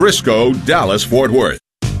Frisco, Dallas, Fort Worth.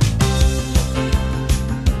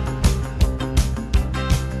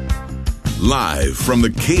 Live from the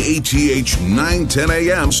KATH 910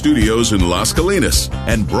 AM studios in Las Colinas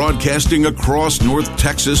and broadcasting across North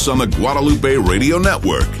Texas on the Guadalupe Radio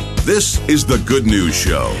Network. This is The Good News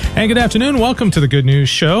Show. And good afternoon. Welcome to The Good News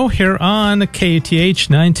Show here on KATH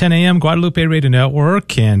 910 AM Guadalupe Radio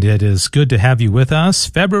Network. And it is good to have you with us.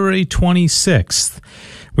 February 26th.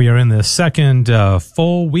 We are in the second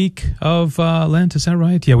full week of Lent. Is that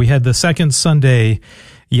right? Yeah, we had the second Sunday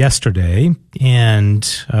yesterday,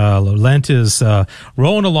 and Lent is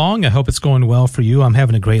rolling along. I hope it's going well for you. I'm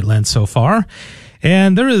having a great Lent so far.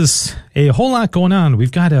 And there is a whole lot going on.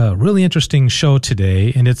 We've got a really interesting show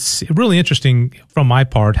today, and it's really interesting from my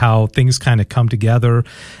part how things kind of come together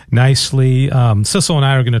nicely. Sissel and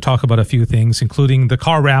I are going to talk about a few things, including the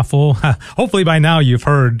car raffle. Hopefully by now you've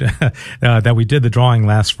heard that we did the drawing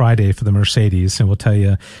last Friday for the Mercedes, and we'll tell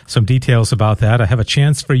you some details about that. I have a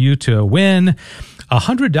chance for you to win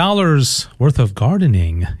 $100 worth of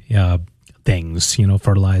gardening things,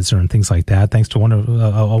 fertilizer and things like that, thanks to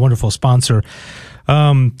a wonderful sponsor.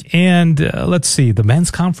 Let's see, the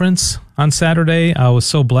men's conference on Saturday, I was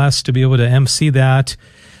so blessed to be able to MC that.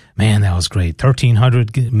 Man, that was great.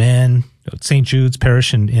 1,300 men, St. Jude's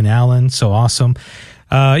Parish in Allen, so awesome.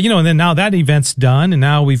 And then now that event's done, and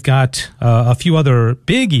now we've got a few other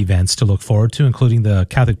big events to look forward to, including the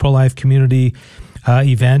Catholic Pro-Life Community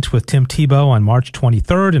event with Tim Tebow on March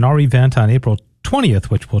 23rd, and our event on April 20th,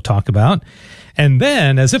 which we'll talk about. And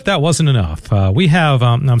then, as if that wasn't enough, we have,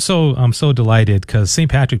 I'm so delighted because St.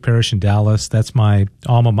 Patrick Parish in Dallas, that's my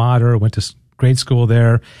alma mater, went to grade school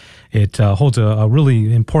there. It holds a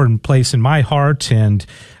really important place in my heart. And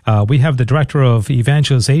we have the director of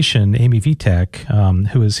evangelization, Amy Vitek,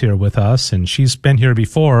 who is here with us, and she's been here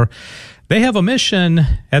before. They have a mission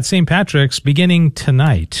at St. Patrick's beginning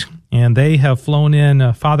tonight, and they have flown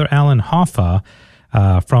in Father Alan Hoffa,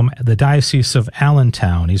 from the Diocese of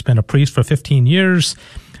Allentown. He's been a priest for 15 years.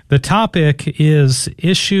 The topic is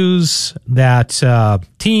issues that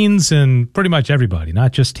teens and pretty much everybody,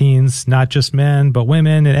 not just teens, not just men, but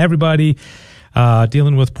women and everybody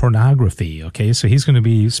dealing with pornography. Okay, so he's going to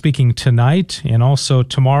be speaking tonight and also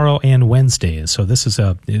tomorrow and Wednesday. So this is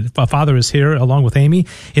a Father is here along with Amy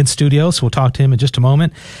in studio, so we'll talk to him in just a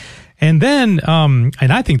moment. And then,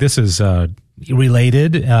 and I think this is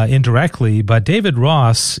related indirectly, but David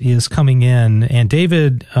Ross is coming in, and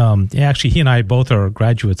David, actually, he and I both are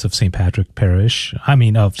graduates of St. Patrick Parish.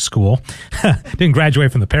 Of school. Didn't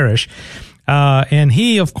graduate from the parish. And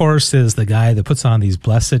he, of course, is the guy that puts on these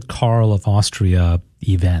Blessed Karl of Austria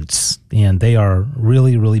events, and they are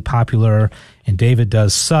really, really popular. And David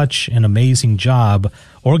does such an amazing job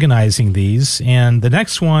organizing these. And the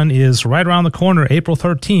next one is right around the corner, April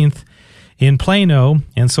 13th. In Plano,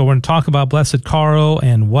 and so we're going to talk about Blessed Karl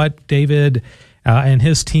and what David and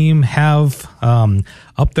his team have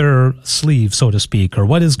up their sleeve, so to speak, or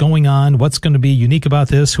what is going on, what's going to be unique about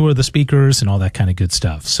this, who are the speakers, and all that kind of good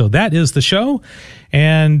stuff. So that is the show,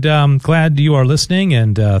 and glad you are listening,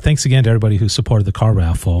 and thanks again to everybody who supported the car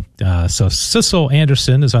raffle. So Sissel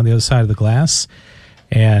Anderson is on the other side of the glass.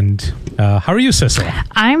 And how are you, Sissel?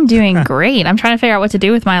 I'm doing great. I'm trying to figure out what to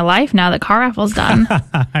do with my life now that car raffle's done.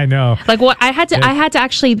 I know. Like what I had to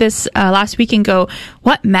actually this last weekend go,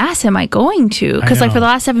 what mass am I going to? Because like for the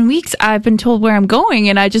last 7 weeks, I've been told where I'm going,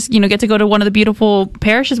 and I just get to go to one of the beautiful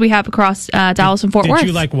parishes we have across Dallas and Fort Worth. Did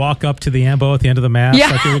you like walk up to the ambo at the end of the mass? Yeah,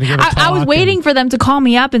 like you were gonna give a talk I was waiting for them to call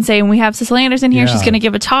me up and say, when we have Sissel Anderson here, she's going to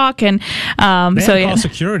give a talk, and they call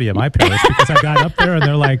security at my parish because I got up there and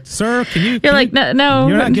they're like, "Sir, can you?" You're like, no.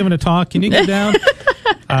 You're not giving a talk. Can you get down?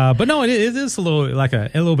 But no, it is a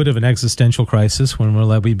little bit of an existential crisis when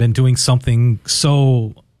we've been doing something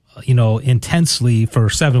so intensely for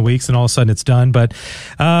 7 weeks, and all of a sudden it's done. But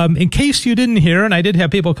in case you didn't hear, and I did have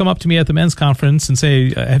people come up to me at the men's conference and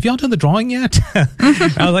say, have y'all done the drawing yet?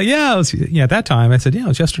 I was like, at that time I said, it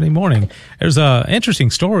was yesterday morning. There's a interesting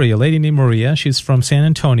story. A lady named Maria, she's from San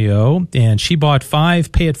Antonio, and she bought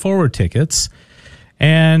 5 pay it forward tickets.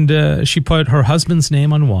 And she put her husband's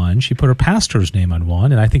name on one. She put her pastor's name on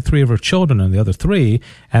one, and I think 3 of her children on the other 3.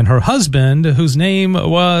 And her husband, whose name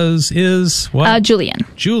is what? Julian.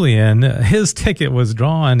 Julian. His ticket was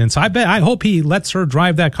drawn, and so I hope he lets her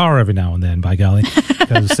drive that car every now and then. By golly,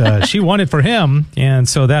 because she won it for him, and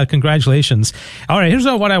so congratulations. All right, here's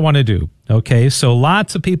what I want to do. Okay, so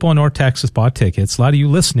lots of people in North Texas bought tickets. A lot of you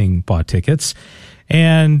listening bought tickets.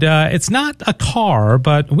 And it's not a car,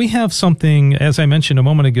 but we have something, as I mentioned a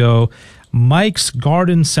moment ago, Mike's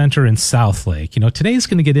Garden Center in Southlake. You know, today's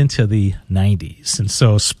going to get into the 90s. And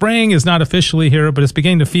so spring is not officially here, but it's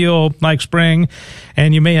beginning to feel like spring.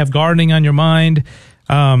 And you may have gardening on your mind.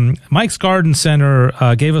 Mike's Garden Center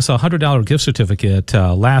gave us a $100 gift certificate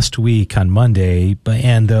last week on Monday,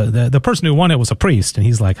 and the person who won it was a priest, and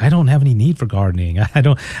he's like, I don't have any need for gardening.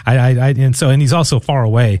 And he's also far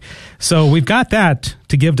away. So we've got that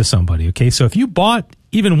to give to somebody. Okay, so if you bought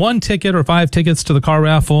even 1 ticket or 5 tickets to the car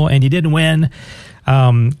raffle and you didn't win,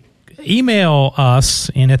 email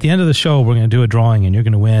us, and at the end of the show, we're going to do a drawing, and you're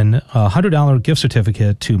going to win a $100 gift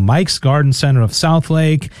certificate to Mike's Garden Center of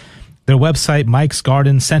Southlake. Their website,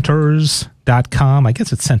 mikesgardencenters.com. I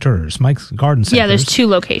guess it's centers. Mike's Garden Centers. Yeah, there's 2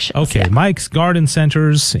 locations. Okay, yeah. Mike's Garden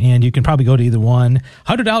Centers, and you can probably go to either one.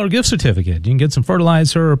 $100 gift certificate. You can get some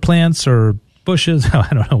fertilizer or plants or bushes. I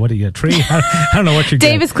don't know. What do you get? A tree? I don't know what you get.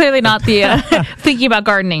 Dave is clearly not the thinking about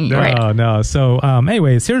gardening. No. So,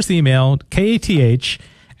 anyways, here's the email,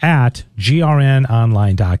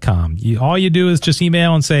 kath@grnonline.com. All you do is just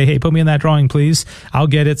email and say, hey, put me in that drawing, please. I'll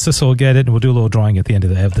get it. Sissel will get it, and we'll do a little drawing at the end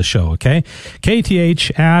of the show, okay?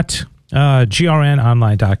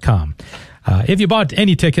 kath@grnonline.com. If you bought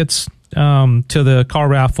any tickets to the car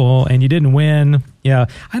raffle and you didn't win, yeah,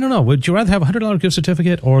 I don't know. Would you rather have a $100 gift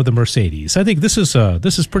certificate or the Mercedes? I think this is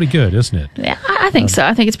pretty good, isn't it? Yeah, I think so.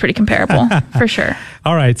 I think it's pretty comparable for sure.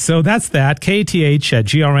 All right, so that's that,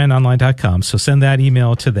 kath@grnonline.com. So send that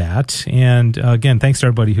email to that. And again, thanks to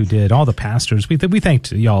everybody who did, all the pastors. We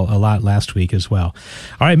thanked y'all a lot last week as well.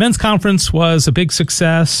 All right, men's conference was a big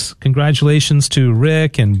success. Congratulations to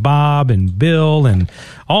Rick and Bob and Bill and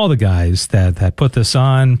all the guys that put this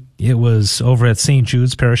on. It was over at St.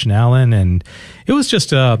 Jude's Parish in Allen, and it was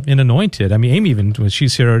just an anointed. I mean, Amy, even when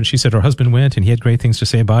she's here, she said her husband went, and he had great things to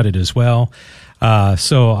say about it as well.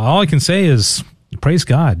 So all I can say is praise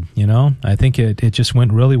God. You know, I think it just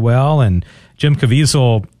went really well, and Jim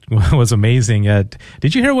Caviezel was amazing.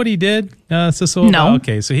 Did you hear what he did, Sissel? No.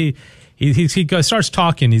 Okay, so he starts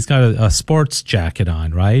talking. He's got a sports jacket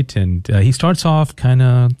on, right? And he starts off kind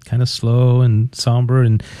of slow and somber,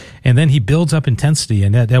 and then he builds up intensity.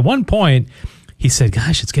 And at one point, he said,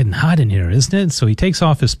 "Gosh, it's getting hot in here, isn't it?" So he takes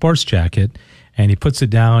off his sports jacket and he puts it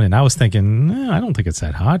down. And I was thinking, I don't think it's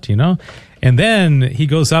that hot, you know. And then he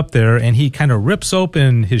goes up there and he kind of rips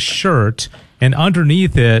open his shirt, and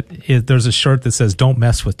underneath it, there's a shirt that says "Don't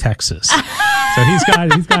mess with Texas." So he's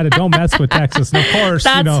got a "Don't mess with Texas." And of course,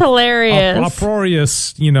 that's hilarious.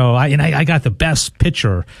 Uproarious, you know. I got the best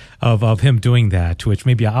picture of him doing that, to which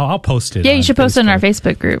maybe I'll post it. Yeah, you should post it in our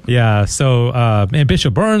Facebook group. Yeah. So and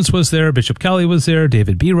Bishop Burns was there, Bishop Kelly was there,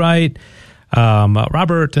 David B. Wright.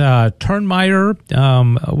 Robert Turnmeyer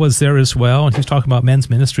was there as well, and he was talking about men's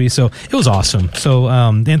ministry. So it was awesome. So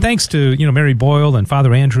and thanks to Mary Boyle and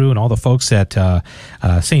Father Andrew and all the folks at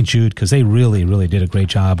St. Jude, because they really did a great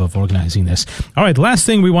job of organizing this. All right, the last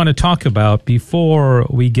thing we want to talk about before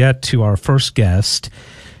we get to our first guest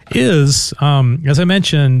is, as I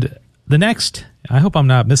mentioned, the next. I hope I'm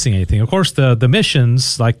not missing anything. Of course, the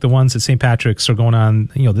missions like the ones at St. Patrick's are going on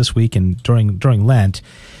this week and during Lent.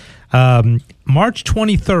 March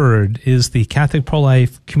 23rd is the Catholic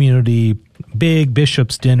Pro-Life Community Big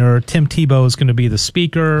Bishops Dinner. Tim Tebow is going to be the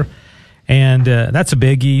speaker, and that's a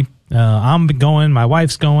biggie. I'm going. My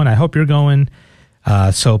wife's going. I hope you're going.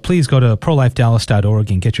 So please go to prolifedallas.org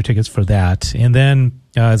and get your tickets for that. And then,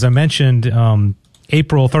 as I mentioned,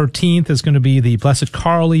 April 13th is going to be the Blessed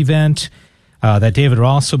Carl event that David will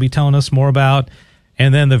also be telling us more about.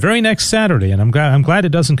 And then the very next Saturday, and I'm glad it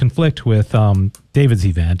doesn't conflict with David's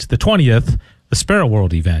event, the 20th, the Spirit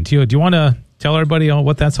World event. Do you want to tell everybody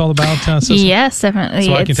what that's all about, Sissel? Yes, definitely.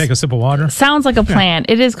 So I can take a sip of water? Sounds like a plan.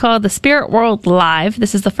 It is called the Spirit World Live.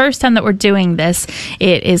 This is the first time that we're doing this.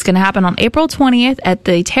 It is going to happen on April 20th at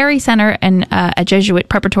the Terry Center and a Jesuit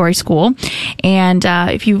Preparatory School. And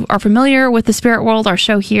if you are familiar with the Spirit World, our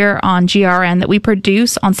show here on GRN that we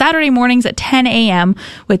produce on Saturday mornings at 10 a.m.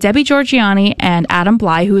 with Debbie Georgiani and Adam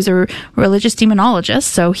Bly, who is a religious demonologist.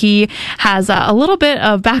 So he has a little bit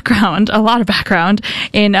of background, a lot of background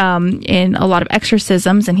in a lot of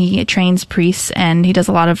exorcisms, and he trains priests, and he does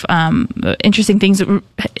a lot of interesting things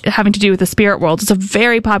having to do with the spirit world. It's a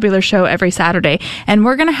very popular show every Saturday, and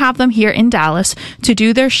we're going to have them here in Dallas to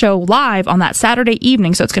do their show live on that Saturday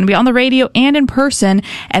evening. So it's going to be on the radio and in person,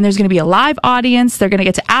 and there's going to be a live audience. They're going to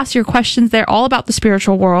get to ask your questions there all about the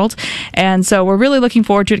spiritual world, and so we're really looking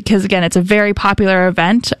forward to it because, again, it's a very popular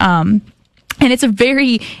event. And it's a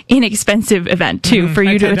very inexpensive event, too, for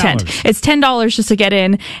you to attend. It's $10 just to get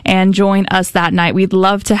in and join us that night. We'd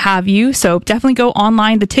love to have you. So definitely go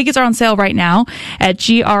online. The tickets are on sale right now at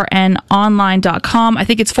grnonline.com. I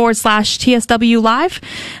think it's /TSW Live,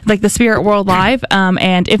 like the Spirit World Live.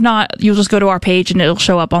 And if not, you'll just go to our page and it'll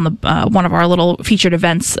show up on the one of our little featured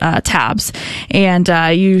events tabs. And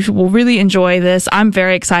you will really enjoy this. I'm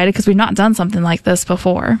very excited because we've not done something like this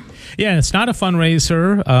before. Yeah, it's not a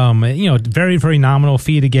fundraiser. Very, very nominal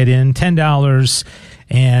fee to get in, $10.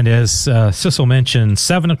 And as Sissel mentioned,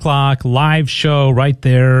 7 o'clock, live show right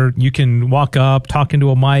there. You can walk up, talk into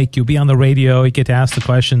a mic. You'll be on the radio. You get to ask the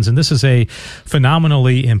questions. And this is a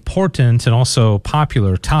phenomenally important and also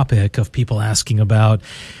popular topic of people asking about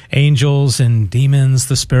angels and demons,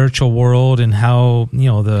 the spiritual world, and how, the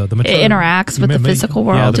material, it interacts with the physical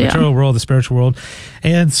world. The material world, the spiritual world.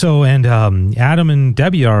 And so, Adam and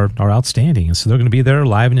Debbie are outstanding. And so they're going to be there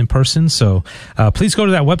live and in person. So please go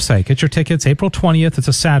to that website. Get your tickets April 20th. It's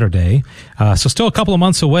a Saturday. So still a couple of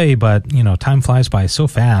months away, but, time flies by so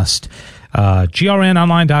fast.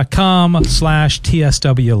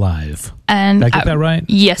 grnonline.com/TSW Live. And did I get that right?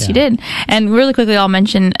 Yes, you did. And really quickly, I'll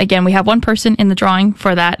mention again, we have one person in the drawing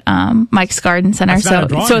for that Mike's Garden Center. So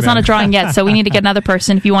it's not a drawing yet. So we need to get another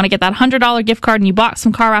person. If you want to get that $100 gift card and you bought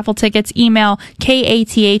some car raffle tickets, email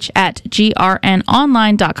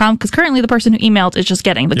kath@grnonline.com, because currently the person who emailed is just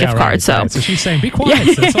getting the gift card. So she's saying, be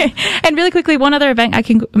quiet. And really quickly, one other event I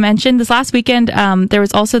can mention. This last weekend, there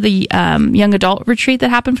was also the young adult retreat that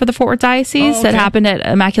happened for the Fort Worth Diocese that happened at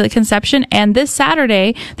Immaculate Conception. And this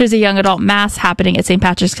Saturday, there's a young adult mass happening at St.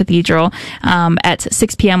 Patrick's Cathedral at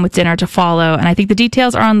 6 p.m. with dinner to follow. And I think the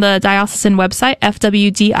details are on the diocesan website,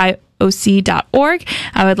 fwdioc.org.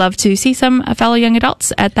 I would love to see some fellow young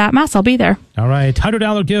adults at that mass. I'll be there. All right.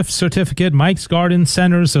 $100 gift certificate, Mike's Garden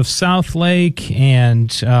Centers of South Lake.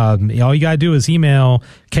 And all you got to do is email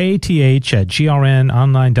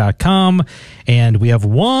kath@grnonline.com. And we have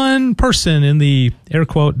one person in the air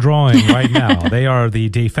quote drawing right now. They are the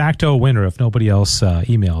de facto winner if nobody else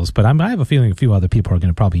emails. But I have a feeling a few other people are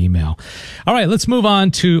going to probably email. All right. Let's move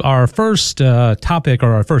on to our first topic,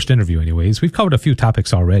 or our first interview anyways. We've covered a few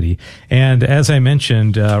topics already. And as I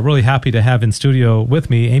mentioned, really happy to have in studio with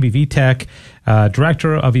me Amy Vitek,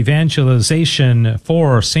 Director of Evangelization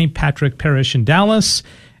for St. Patrick Parish in Dallas.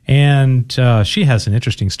 And she has an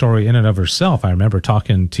interesting story in and of herself. I remember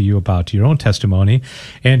talking to you about your own testimony.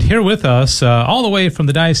 And here with us, all the way from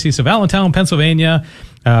the Diocese of Allentown, Pennsylvania,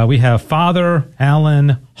 we have Father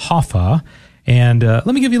Alan Hoffa. And let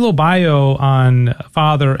me give you a little bio on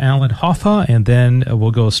Father Alan Hoffa, and then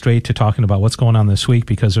we'll go straight to talking about what's going on this week,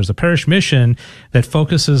 because there's a parish mission that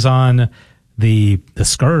focuses on the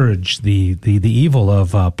scourge, the evil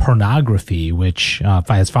of pornography, which,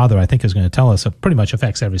 as Father, I think, is going to tell us, pretty much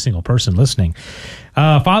affects every single person listening.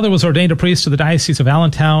 Father was ordained a priest to the Diocese of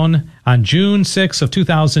Allentown on June 6 of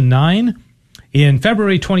 2009. In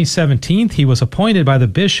February 2017, he was appointed by the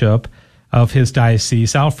bishop of his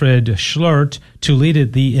diocese, Alfred Schlert, to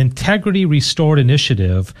lead the Integrity Restored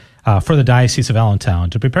initiative for the Diocese of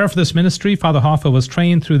Allentown. To prepare for this ministry, Father Hoffa was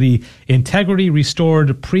trained through the Integrity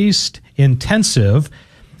Restored Priest Intensive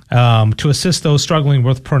to assist those struggling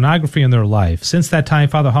with pornography in their life. Since that time,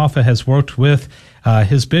 Father Hoffa has worked with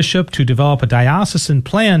his bishop to develop a diocesan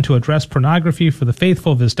plan to address pornography for the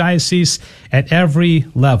faithful of his diocese at every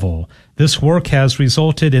level. This work has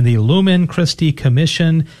resulted in the Lumen Christi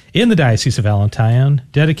Commission in the Diocese of Allentown,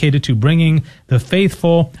 dedicated to bringing the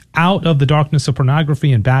faithful out of the darkness of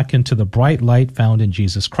pornography and back into the bright light found in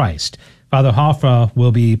Jesus Christ. Father Hoffa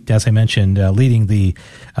will be, as I mentioned, leading the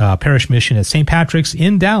parish mission at St. Patrick's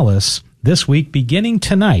in Dallas this week, beginning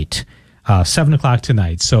tonight. 7 o'clock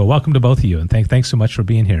tonight. So welcome to both of you, and thanks so much for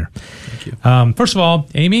being here. Thank you. First of all,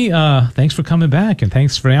 Amy, thanks for coming back, and I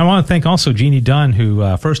want to thank also Jeannie Dunn,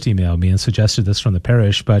 who first emailed me and suggested this from the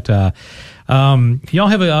parish. But y'all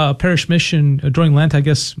have a parish mission during Lent, I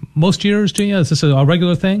guess, most years, do you? Is this a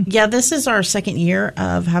regular thing? Yeah, this is our second year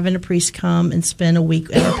of having a priest come and spend a week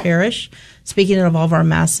at our parish, speaking at all of our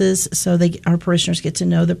masses, so our parishioners get to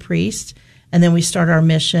know the priest. And then we start our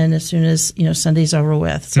mission as soon as Sunday's over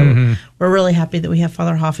with. So we're really happy that we have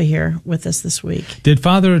Father Hoffa here with us this week. Did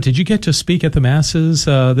you get to speak at the masses?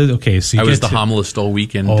 Okay, so I was the homilist all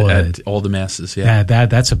weekend at all the masses. Yeah,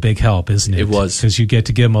 that's a big help, isn't it? It was, because you get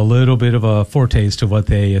to give them a little bit of a foretaste of what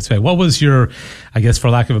they expect. What was your, I guess, for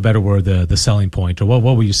lack of a better word, the selling point, or what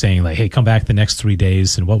were you saying? Like, hey, come back the next 3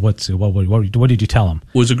 days, and what did you tell them?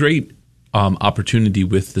 It was a great opportunity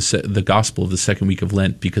with the gospel of the second week of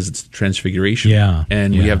Lent, because it's Transfiguration.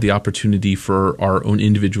 We have the opportunity for our own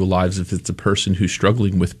individual lives, if it's a person who's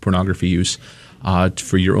struggling with pornography use,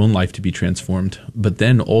 for your own life to be transformed, but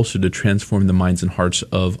then also to transform the minds and hearts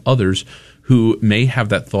of others who may have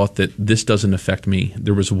that thought that this doesn't affect me.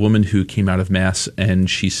 There was a woman who came out of Mass and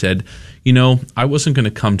she said, I wasn't going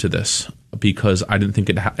to come to this because I didn't think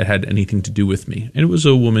it had anything to do with me. And it was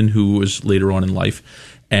a woman who was later on in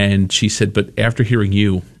life. And she said, but after hearing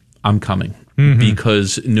you, I'm coming. Mm-hmm.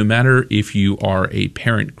 Because no matter if you are a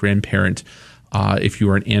parent, grandparent, if you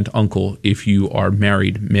are an aunt, uncle, if you are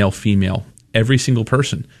married, male, female, every single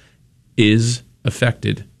person is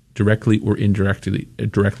affected directly or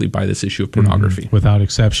indirectly by this issue of pornography. Without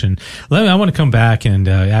exception. I want to come back, and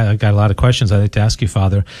I got a lot of questions I'd like to ask you,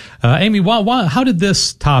 Father. Amy, how did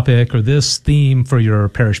this topic or this theme for your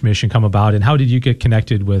parish mission come about, and how did you get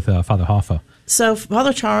connected with Father Hoffa? So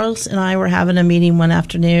Father Charles and I were having a meeting one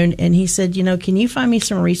afternoon, and he said, can you find me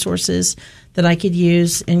some resources that I could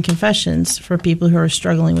use in confessions for people who are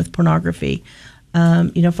struggling with pornography?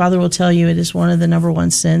 Father will tell you it is one of the number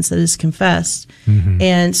one sins that is confessed. Mm-hmm.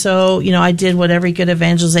 And so, I did what every good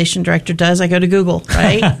evangelization director does. I go to Google,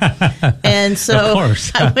 right? And so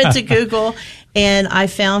I went to Google and I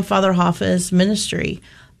found Father Hoffa's ministry.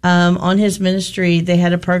 On his ministry, they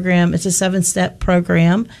had a program. It's a 7-step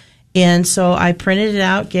program. And so I printed it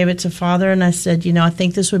out, gave it to Father, and I said, I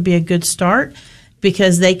think this would be a good start,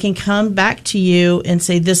 because they can come back to you and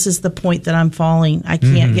say, this is the point that I'm falling. I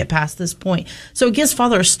can't get past this point. So it gives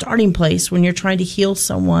Father a starting place when you're trying to heal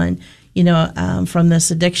someone, from this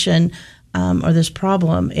addiction or this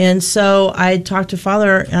problem. And so I talked to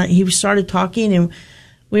Father. He started talking, and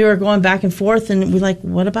we were going back and forth. And we're like,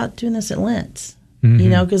 what about doing this at Lent?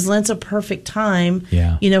 Mm-hmm. Because Lent's a perfect time,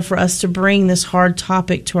 for us to bring this hard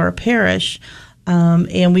topic to our parish.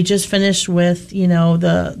 And we just finished with,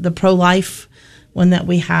 the pro-life one that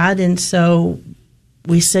we had, and so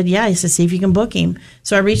we said, he said, see if you can book him.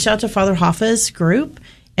 So I reached out to Father Hoffa's group,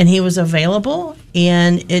 and he was available,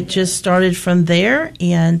 and it just started from there.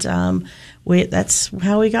 And that's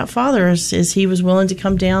how we got Father, is he was willing to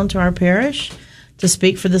come down to our parish to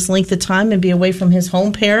speak for this length of time and be away from his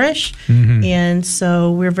home parish. Mm-hmm. And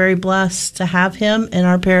so we're very blessed to have him, and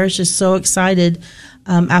our parish is so excited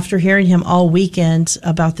after hearing him all weekend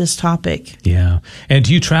about this topic. Yeah. And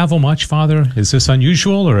do you travel much, Father? Is this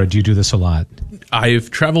unusual, or do you do this a lot?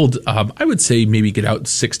 I've traveled, I would say maybe get out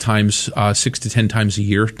 6 to 10 times a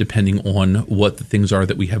year, depending on what the things are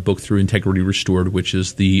that we have booked through Integrity Restored, which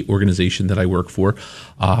is the organization that I work for.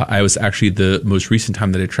 I was actually, the most recent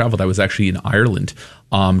time that I traveled, I was actually in Ireland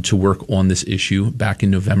to work on this issue back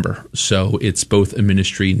in November. So it's both a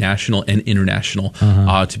ministry, national and international,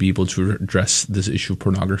 to be able to address this issue of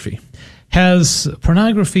pornography. Has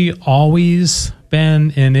pornography always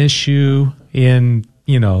been an issue in,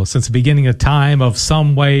 since the beginning of time of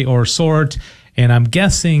some way or sort? And I'm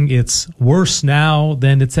guessing it's worse now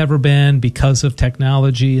than it's ever been because of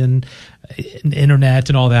technology and internet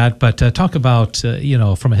and all that. But talk about,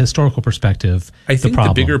 from a historical perspective, I think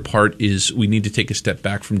the bigger part is we need to take a step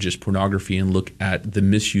back from just pornography and look at the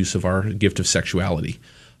misuse of our gift of sexuality.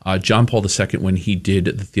 John Paul II, when he did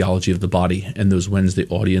the Theology of the Body and those Wednesday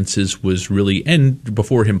audiences, was really, and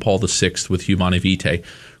before him Paul VI with Humanae Vitae,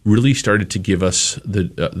 really started to give us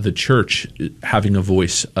the church having a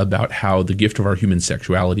voice about how the gift of our human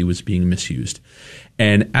sexuality was being misused.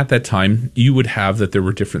 And at that time, you would have that there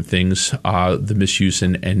were different things, the misuse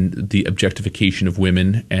and the objectification of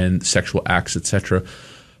women and sexual acts, etc.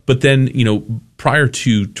 But then, prior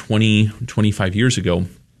to 25 years ago,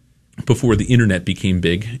 before the internet became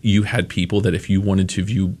big, you had people that if you wanted to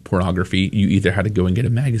view pornography, you either had to go and get a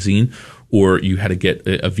magazine, or you had to get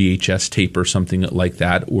a VHS tape or something like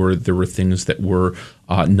that, or there were things that were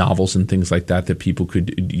novels and things like that people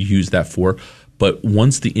could use that for. But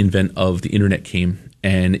once the invent of the internet came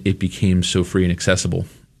and it became so free and accessible,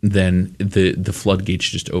 then the floodgates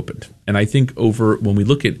just opened. And I think when we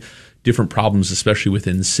look at different problems, especially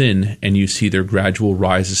within sin, and you see their gradual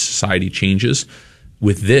rise as society changes,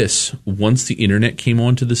 with this, once the internet came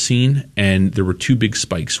onto the scene, and there were 2 big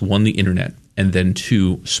spikes, 1, the internet, and then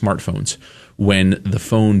 2, smartphones. When the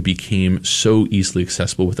phone became so easily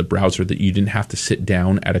accessible with a browser that you didn't have to sit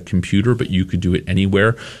down at a computer, but you could do it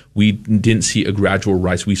anywhere, we didn't see a gradual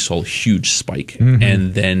rise. We saw a huge spike,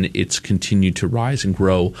 and then it's continued to rise and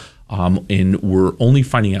grow. And we're only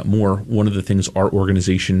finding out more. One of the things our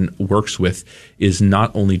organization works with is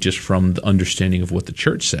not only just from the understanding of what the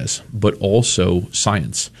church says, but also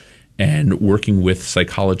science, and working with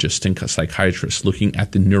psychologists and psychiatrists, looking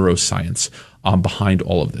at the neuroscience behind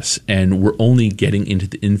all of this. And we're only getting into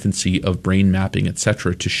the infancy of brain mapping, et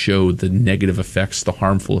cetera, to show the negative effects, the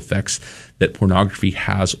harmful effects that pornography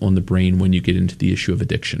has on the brain when you get into the issue of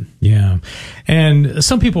addiction. Yeah. And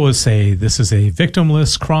some people would say this is a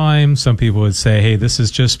victimless crime. Some people would say, hey, this is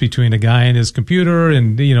just between a guy and his computer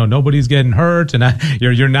and, nobody's getting hurt. And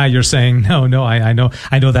you're saying, no, I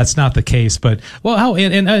know that's not the case. But, well,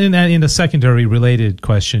 and a secondary related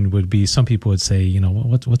question would be, some people would say,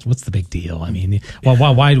 what's the big deal? I mean,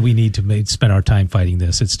 why do we need to spend our time fighting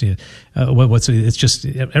this? It's just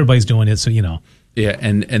everybody's doing it. So, Yeah,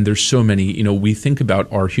 and there's so many, we think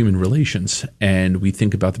about our human relations, and we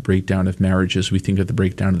think about the breakdown of marriages, we think of the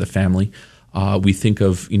breakdown of the family. We think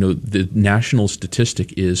of, the national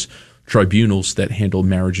statistic is tribunals that handle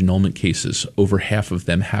marriage annulment cases, over half of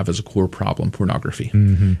them have as a core problem pornography.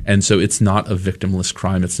 Mm-hmm. And so it's not a victimless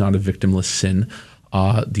crime, it's not a victimless sin.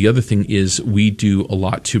 The other thing is we do a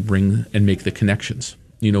lot to bring and make the connections.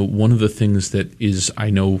 One of the things that is, I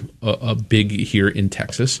know, a big here in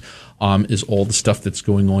Texas is all the stuff that's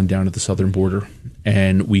going on down at the southern border.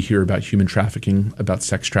 And we hear about human trafficking, about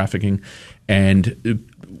sex trafficking. And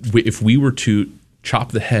if we were to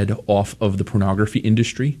chop the head off of the pornography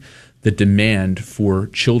industry, the demand for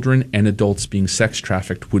children and adults being sex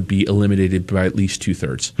trafficked would be eliminated by at least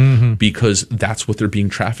 2/3, because that's what they're being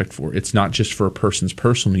trafficked for. It's not just for a person's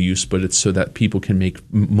personal use, but it's so that people can make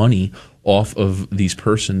money off of these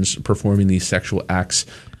persons performing these sexual acts.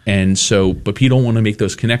 And so, but people don't want to make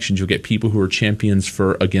those connections. You'll get people who are champions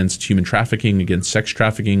against human trafficking, against sex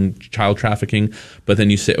trafficking, child trafficking. But then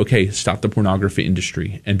you say, okay, stop the pornography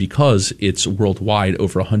industry. And because it's worldwide,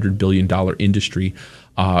 over $100 billion industry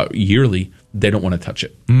yearly, they don't want to touch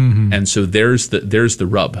it. Mm-hmm. And so there's the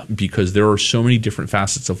rub, because there are so many different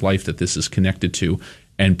facets of life that this is connected to,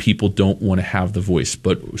 and people don't want to have the voice.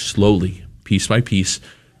 But slowly, piece by piece,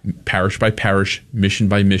 parish by parish, mission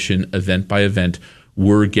by mission, event by event,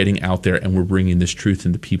 we're getting out there and we're bringing this truth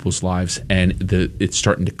into people's lives, and it's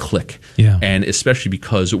starting to click. Yeah. And especially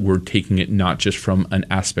because we're taking it not just from an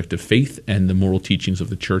aspect of faith and the moral teachings of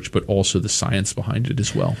the church, but also the science behind it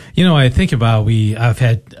as well. I think about, I've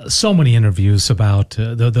had so many interviews about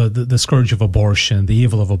the scourge of abortion, the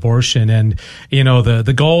evil of abortion, and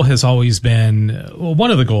the goal has always been,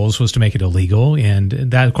 one of the goals was to make it illegal, and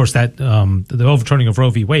that, of course, that the overturning of Roe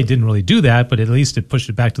v. Wade didn't really do that, but at least it pushed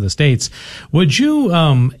it back to the states. Would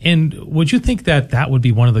you think that would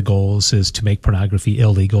be one of the goals, is to make pornography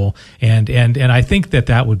illegal? And I think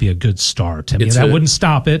that would be a good start. I mean, that wouldn't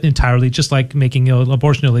stop it entirely, just like making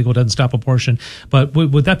abortion illegal doesn't stop abortion. But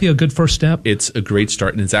would that be a good first step? It's a great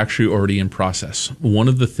start, and it's actually already in process. One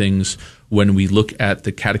of the things, when we look at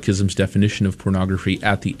the Catechism's definition of pornography,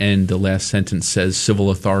 at the end, the last sentence says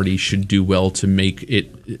civil authority should do well to make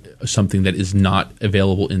it something that is not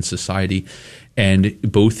available in society. And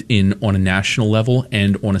both on a national level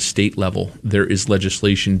and on a state level, there is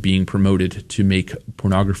legislation being promoted to make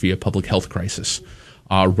pornography a public health crisis.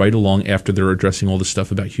 Right along after they're addressing all the stuff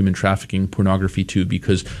about human trafficking, pornography too,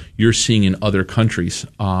 because you're seeing in other countries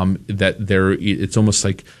that it's almost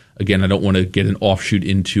like, again, I don't want to get an offshoot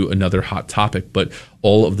into another hot topic, but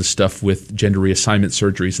all of the stuff with gender reassignment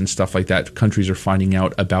surgeries and stuff like that, countries are finding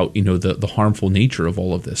out about, the harmful nature of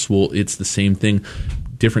all of this. Well, it's the same thing.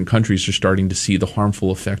 Different countries are starting to see the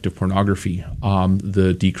harmful effect of pornography,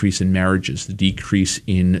 the decrease in marriages, the decrease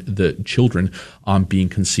in the children being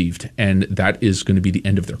conceived. And that is going to be the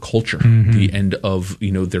end of their culture, the end of,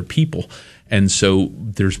 their people. And so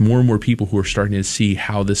there's more and more people who are starting to see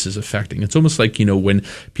how this is affecting. It's almost like, when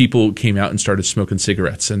people came out and started smoking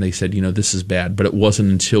cigarettes and they said, this is bad. But it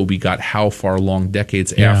wasn't until we got how far along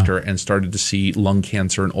decades after and started to see lung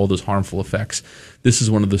cancer and all those harmful effects. This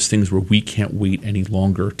is one of those things where we can't wait any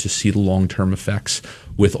longer to see the long-term effects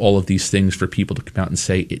with all of these things for people to come out and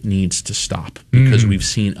say it needs to stop, because we've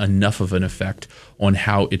seen enough of an effect on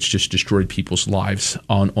how it's just destroyed people's lives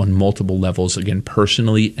on multiple levels, again,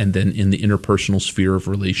 personally and then in the interpersonal sphere of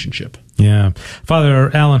relationship. Yeah.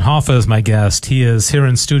 Father Alan Hoffa is my guest. He is here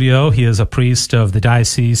in studio. He is a priest of the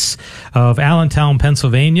Diocese of Allentown,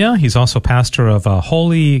 Pennsylvania. He's also pastor of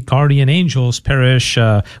Holy Guardian Angels Parish,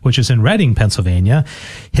 which is in Reading, Pennsylvania.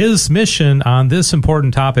 His mission on this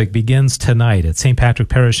important topic begins tonight at St. Patrick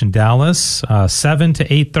Parish in Dallas, 7 to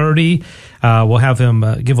 8:30. We'll have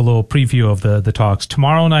him give a little preview of the talks.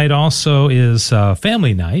 Tomorrow night also is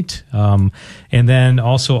family night, and then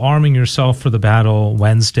also Arming Yourself for the Battle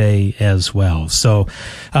Wednesday as well. So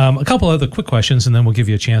a couple other quick questions, and then we'll give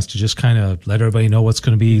you a chance to just kind of let everybody know what's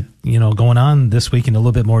going to be going on this week in a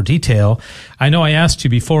little bit more detail. I know I asked you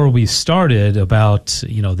before we started about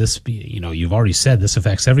this. You've already said this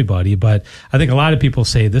affects everybody, but I think a lot of people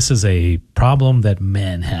say this is a problem that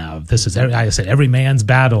men have. This is, I said, every man's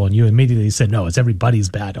battle, and you immediately said, no, it's everybody's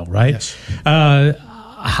battle, right? Yes.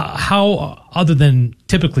 how, other than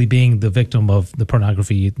typically being the victim of the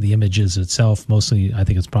pornography, the images itself, mostly I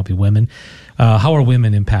think it's probably women, how are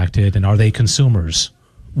women impacted, and are they consumers?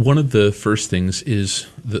 One of the first things is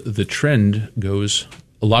the trend goes,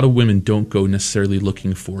 a lot of women don't go necessarily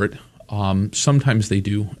looking for it. Sometimes they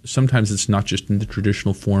do. Sometimes it's not just in the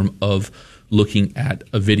traditional form of looking at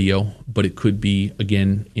a video, but it could be,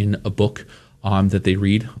 again, in a book that they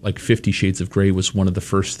read. Like 50 Shades of Grey was one of the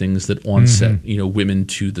first things that onset, women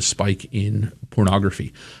to the spike in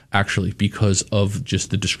pornography, actually, because of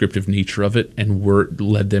just the descriptive nature of it, and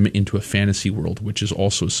led them into a fantasy world, which is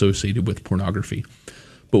also associated with pornography.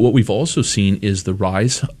 But what we've also seen is the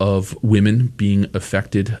rise of women being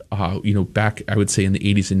affected. Back, I would say in the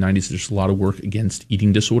 80s and 90s, there's a lot of work against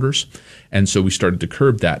eating disorders. And so we started to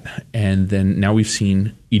curb that. And then now we've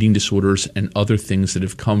seen eating disorders and other things that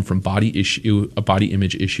have come from body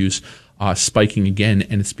image issues spiking again.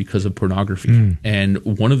 And it's because of pornography. And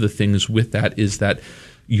one of the things with that is that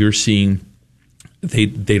you're seeing they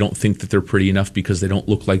don't think that they're pretty enough because they don't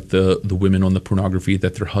look like the women on the pornography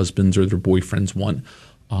that their husbands or their boyfriends want.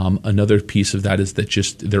 Another piece of that is that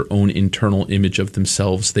just their own internal image of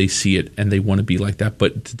themselves, they see it and they want to be like that.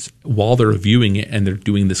 But while they're viewing it and they're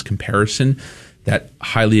doing this comparison, that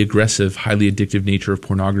highly aggressive, highly addictive nature of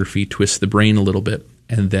pornography twists the brain a little bit.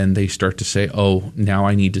 And then they start to say, oh, now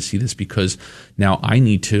I need to see this because now I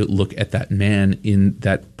need to look at that man in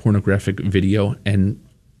that pornographic video, and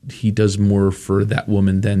he does more for that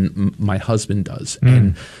woman than my husband does.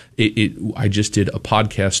 And I just did a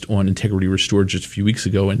podcast on Integrity Restored just a few weeks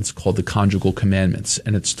ago, and it's called The Conjugal Commandments.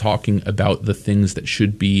 And it's talking about the things that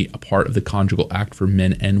should be a part of the conjugal act for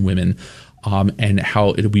men and women, and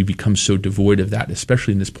how we become so devoid of that,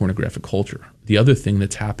 especially in this pornographic culture. The other thing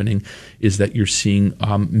that's happening is that you're seeing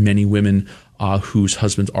many women whose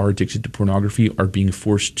husbands are addicted to pornography are being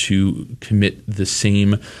forced to commit the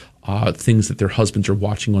same things that their husbands are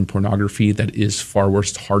watching on pornography that is far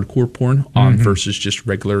worse hardcore porn versus just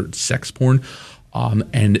regular sex porn.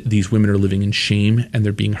 And these women are living in shame and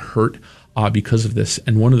they're being hurt because of this.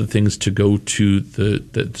 And one of the things to go to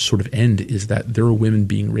the sort of end is that there are women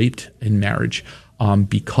being raped in marriage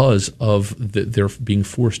because of they're being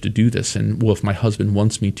forced to do this. And, well, if my husband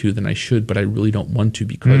wants me to, then I should, but I really don't want to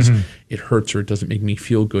because it hurts or it doesn't make me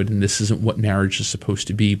feel good. And this isn't what marriage is supposed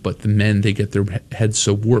to be. But the men, they get their heads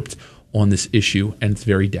so warped on this issue, and it's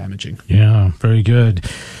very damaging. Yeah, very good.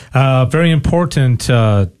 Very important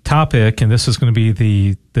topic, and this is going to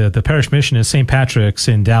be the parish mission is St. Patrick's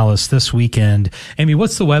in Dallas this weekend. Amy,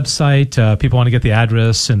 what's the website? People want to get the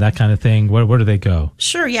address and that kind of thing. Where do they go?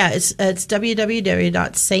 Sure, yeah. It's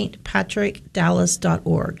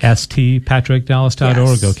www.stpatrickdallas.org.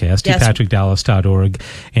 stpatrickdallas.org. Okay, stpatrickdallas.org.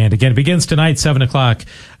 And again, it begins tonight, 7 o'clock.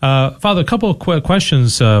 Father, a couple of quick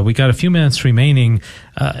questions. We got a few minutes remaining.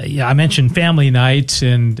 I mentioned family night,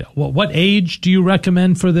 and what age do you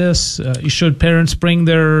recommend for this? Should parents bring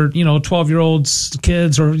their 12-year-olds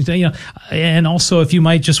kids, or and also if you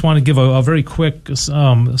might just want to give a very quick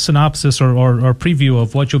synopsis or preview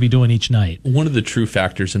of what you'll be doing each night. One of the true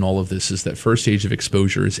factors in all of this is that first age of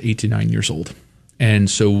exposure is 8 to 9 years old, and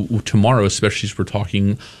so tomorrow, especially as we're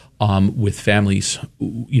talking with families,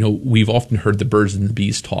 we've often heard the birds and the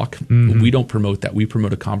bees talk. We don't promote that. We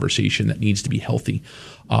promote a conversation that needs to be healthy.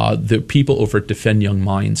 The people over at Defend Young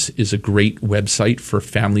Minds is a great website for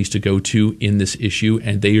families to go to in this issue,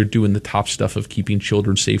 and they are doing the top stuff of keeping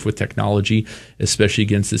children safe with technology, especially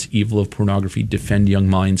against this evil of pornography. Defend Young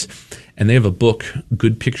Minds. And they have a book,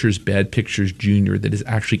 Good Pictures, Bad Pictures Junior, that is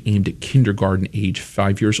actually aimed at kindergarten age,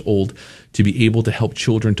 5 years old, to be able to help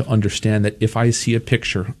children to understand that if I see a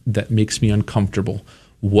picture that makes me uncomfortable,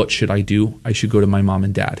 what should I do? I should go to my mom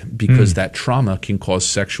and dad, because that trauma can cause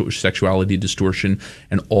sexuality distortion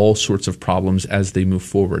and all sorts of problems as they move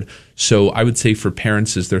forward. So I would say for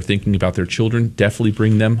parents, as they're thinking about their children, definitely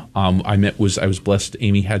bring them. I was blessed.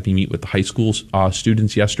 Amy had me meet with the high school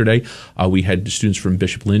students yesterday. We had students from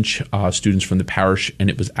Bishop Lynch, students from the parish, and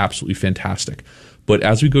it was absolutely fantastic. But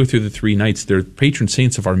as we go through the 3 nights, the patron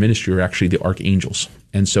saints of our ministry are actually the archangels.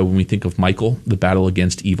 And so when we think of Michael, the battle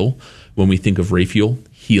against evil, when we think of Raphael,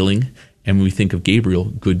 healing, and when we think of Gabriel,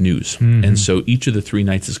 good news. And so each of the 3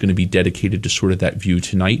 nights is going to be dedicated to sort of that view.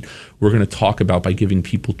 Tonight, we're going to talk about, by giving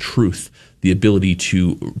people truth, the ability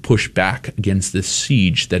to push back against this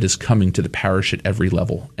siege that is coming to the parish at every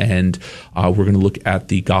level. And we're going to look at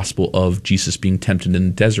the gospel of Jesus being tempted in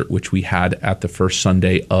the desert, which we had at the first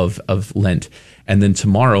Sunday of Lent. And then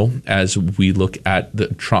tomorrow, as we look at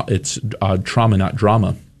it's trauma, not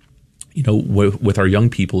drama, with our young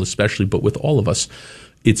people especially, but with all of us,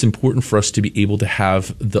 it's important for us to be able to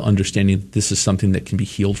have the understanding that this is something that can be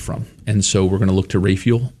healed from. And so we're going to look to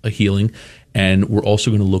Raphael, a healing, and we're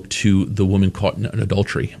also going to look to the woman caught in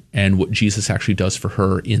adultery and what Jesus actually does for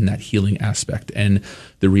her in that healing aspect, and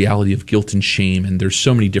the reality of guilt and shame. And there's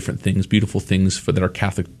so many different things, beautiful things that our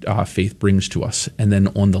Catholic faith brings to us. And then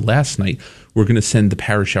on the last night, we're going to send the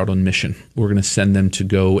parish out on mission. We're going to send them to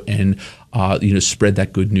go and spread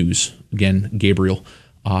that good news. Again, Gabriel.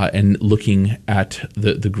 And looking at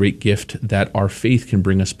the great gift that our faith can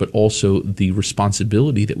bring us, but also the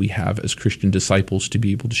responsibility that we have as Christian disciples to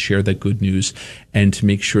be able to share that good news and to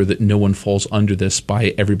make sure that no one falls under this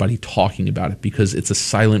by everybody talking about it, because it's a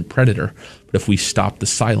silent predator. But if we stop the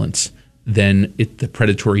silence, then the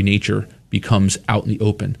predatory nature becomes out in the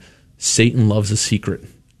open. Satan loves a secret,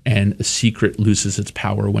 and a secret loses its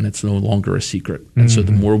power when it's no longer a secret. And so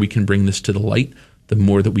the more we can bring this to the light, the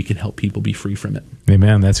more that we can help people be free from it.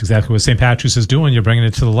 Amen. That's exactly what St. Patrick's is doing. You're bringing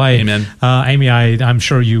it to the light. Amen. Amy, I'm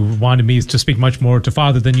sure you wanted me to speak much more to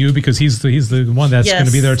Father than you, because he's the one that's going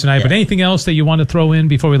to be there tonight. Yes. But anything else that you want to throw in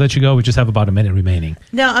before we let you go? We just have about a minute remaining.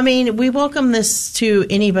 No, I mean, we welcome this to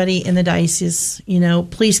anybody in the diocese.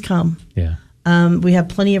 Please come. Yeah. We have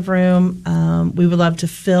plenty of room. We would love to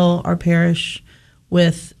fill our parish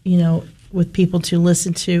with people to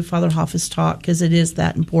listen to Father Hoffa's talk, because it is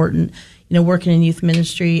that important. Working in youth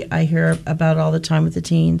ministry, I hear about it all the time with the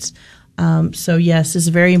teens. So yes, it's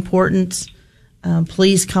very important.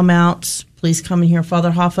 Please come out. Please come and hear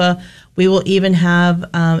Father Hoffa. We will even have,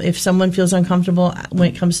 if someone feels uncomfortable when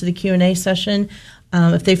it comes to the Q&A session,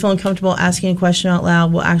 if they feel uncomfortable asking a question out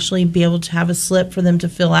loud, we'll actually be able to have a slip for them to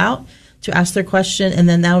fill out to ask their question, and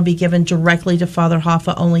then that will be given directly to Father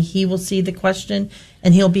Hoffa. Only he will see the question,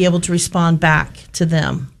 and he'll be able to respond back to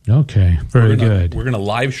them. Okay, very good. We're going to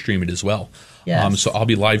live stream it as well. Yes. So I'll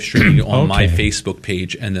be live streaming on my Facebook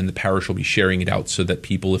page, and then the parish will be sharing it out so that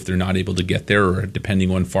people, if they're not able to get there, or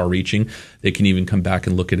depending on far reaching, they can even come back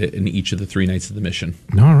and look at it in each of the 3 nights of the mission.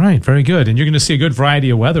 All right, very good. And you're going to see a good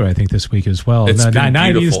variety of weather, I think, this week as well. It's been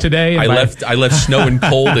 90s beautiful. Today. I left snow and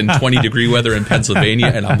cold and 20-degree weather in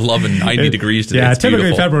Pennsylvania, and I'm loving 90 degrees today. Yeah, it's typically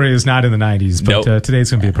beautiful. February is not in the 90s, but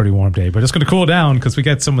today's going to be a pretty warm day. But it's going to cool down because we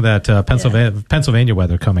get some of that Pennsylvania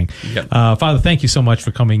weather coming. Yep. Father, thank you so much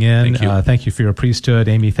for coming in. Thank you. Thank you for your priesthood.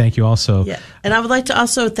 Amy, thank you also. Yeah. And I would like to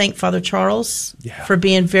also thank Father Charles for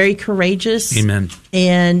being very courageous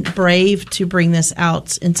and brave to bring this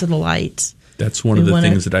out into the light. That's one of the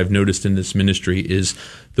things that I've noticed in this ministry is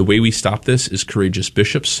the way we stop this is courageous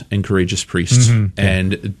bishops and courageous priests.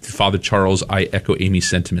 And Father Charles, I echo Amy's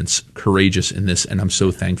sentiments, courageous in this, and I'm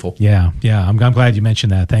so thankful. Yeah. I'm glad you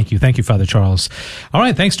mentioned that. Thank you, Father Charles. All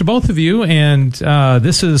right, thanks to both of you. And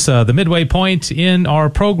this is the midway point in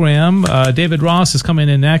our program. David Ross is coming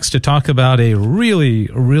in next to talk about a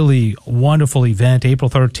really, really wonderful event, April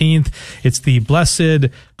 13th. It's the Blessed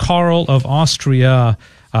Karl of Austria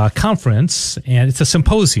conference, and it's a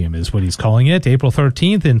symposium is what he's calling it, April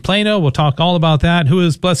 13th in Plano. We'll talk all about that. Who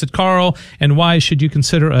is Blessed Karl, and why should you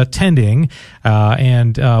consider attending?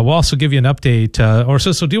 And we'll also give you an update.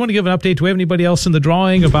 So do you want to give an update? Do we have anybody else in the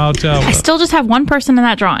drawing about... I still just have one person in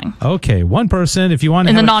that drawing. Okay, one person. If you want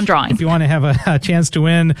to in the non-drawing. If you want to have a chance to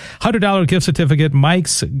win, $100 gift certificate,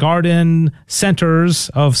 Mike's Garden Centers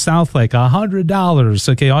of Southlake, $100.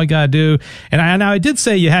 Okay, all you got to do... And I did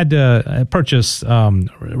say you had to purchase...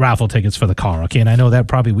 raffle tickets for the car, okay? And I know that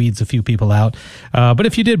probably weeds a few people out. But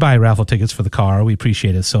if you did buy raffle tickets for the car, we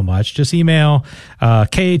appreciate it so much. Just email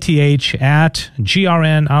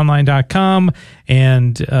kath@grnonline.com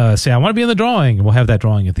and say, I want to be in the drawing. We'll have that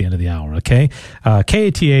drawing at the end of the hour, okay?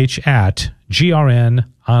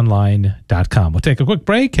 kath@grnonline.com. We'll take a quick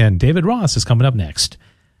break, and David Ross is coming up next.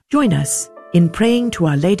 Join us in praying to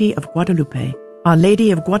Our Lady of Guadalupe. Our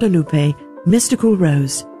Lady of Guadalupe, Mystical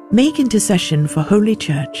Rose, make intercession for Holy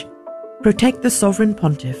Church. Protect the Sovereign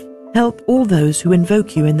Pontiff. Help all those who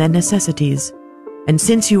invoke you in their necessities. And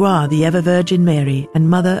since you are the ever-Virgin Mary and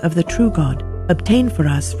Mother of the true God, obtain for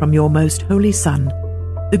us from your most holy Son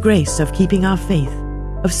the grace of keeping our faith,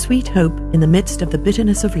 of sweet hope in the midst of the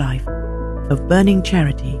bitterness of life, of burning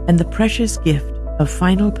charity, and the precious gift of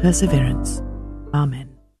final perseverance. Amen.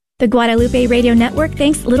 The Guadalupe Radio Network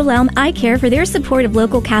thanks Little Elm Eye Care for their support of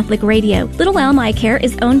local Catholic radio. Little Elm Eye Care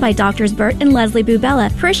is owned by Drs. Bert and Leslie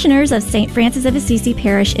Bubella, parishioners of St. Francis of Assisi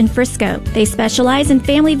Parish in Frisco. They specialize in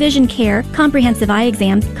family vision care, comprehensive eye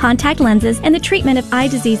exams, contact lenses, and the treatment of eye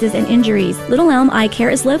diseases and injuries. Little Elm Eye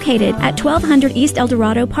Care is located at 1200 East El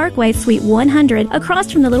Dorado Parkway, Suite 100,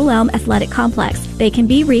 across from the Little Elm Athletic Complex. They can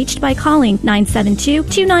be reached by calling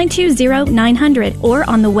 972-292-0900 or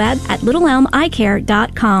on the web at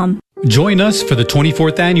littleelmeyecare.com. Join us for the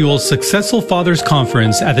 24th Annual Successful Fathers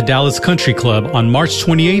Conference at the Dallas Country Club on March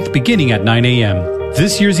 28th beginning at 9 a.m.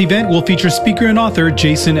 This year's event will feature speaker and author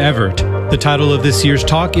Jason Evert. The title of this year's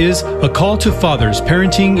talk is A Call to Fathers,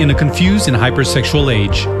 Parenting in a Confused and Hypersexual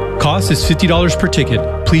Age. Cost is $50 per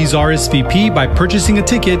ticket. Please RSVP by purchasing a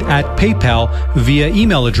ticket at PayPal via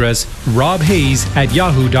email address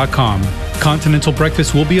robhayes@yahoo.com. Continental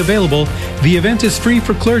breakfast will be available. The event is free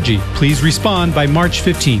for clergy. Please respond by March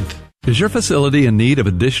 15th. Is your facility in need of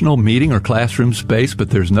additional meeting or classroom space, but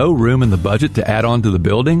there's no room in the budget to add on to the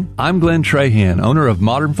building? I'm Glenn Trahan, owner of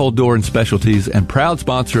Modern Fold Door and Specialties and proud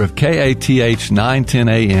sponsor of KATH 910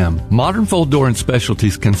 AM. Modern Fold Door and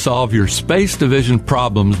Specialties can solve your space division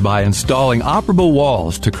problems by installing operable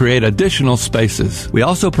walls to create additional spaces. We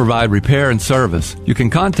also provide repair and service. You can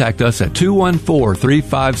contact us at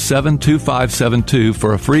 214-357-2572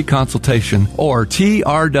 for a free consultation or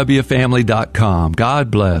trwfamily.com. God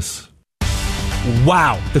bless.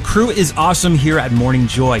 Wow, the crew is awesome here at Morning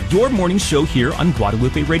Joy, your morning show here on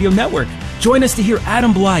Guadalupe Radio Network. Join us to hear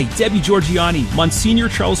Adam Bly, Debbie Georgiani, Monsignor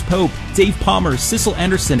Charles Pope, Dave Palmer, Cecil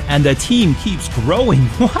Anderson, and the team keeps growing.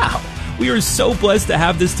 Wow, we are so blessed to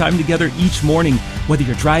have this time together each morning, whether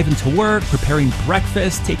you're driving to work, preparing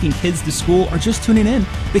breakfast, taking kids to school, or just tuning in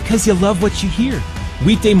because you love what you hear.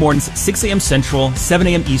 Weekday mornings, 6 a.m. Central, 7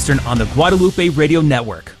 a.m. Eastern on the Guadalupe Radio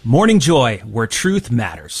Network. Morning Joy, where truth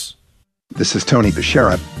matters. This is Tony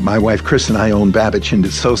Bechara. My wife Chris and I own Babich &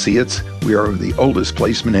 Associates. We are the oldest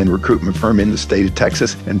placement and recruitment firm in the state of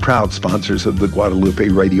Texas and proud sponsors of the Guadalupe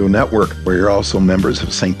Radio Network. We're also members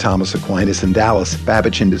of St. Thomas Aquinas in Dallas.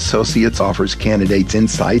 Babich & Associates offers candidates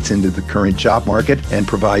insights into the current job market and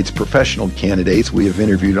provides professional candidates we have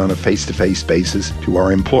interviewed on a face-to-face basis to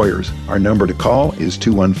our employers. Our number to call is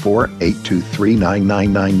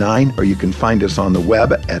 214-823-9999, or you can find us on the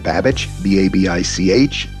web at babich.com.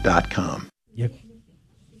 Yep.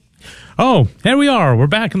 Oh, here we are. We're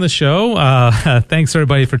back in the show. Thanks,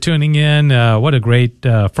 everybody, for tuning in. What a great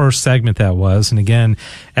first segment that was. And again,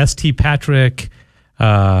 St. Patrick.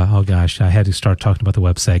 Oh, gosh, I had to start talking about the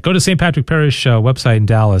website. Go to St. Patrick Parish website in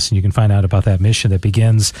Dallas, and you can find out about that mission that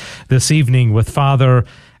begins this evening with Father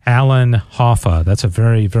Alan Hoffa. That's a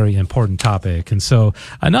very, very important topic. And so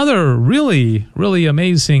another really, really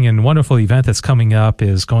amazing and wonderful event that's coming up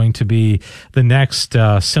is going to be the next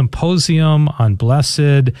symposium on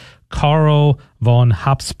Blessed Karl von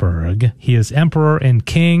Habsburg. He is Emperor and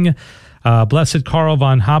King. Blessed Karl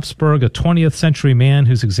von Habsburg, a 20th century man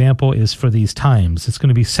whose example is for these times. It's going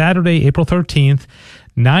to be Saturday, April 13th.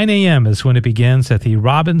 9 a.m. is when it begins at the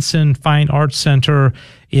Robinson Fine Arts Center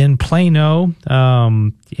in Plano,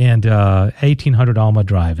 and 1800 Alma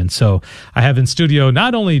Drive. And so I have in studio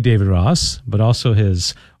not only David Ross, but also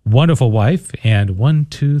his wonderful wife and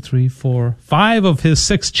 5 of his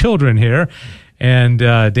 6 children here. And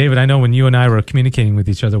David, I know when you and I were communicating with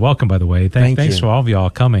each other, welcome, by the way. Thanks for all of y'all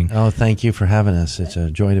coming. Oh, thank you for having us. It's a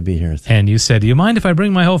joy to be here. And you said, do you mind if I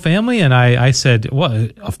bring my whole family? And I said, well,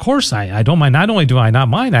 of course I don't mind. Not only do I not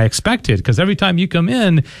mind, I expect it, because every time you come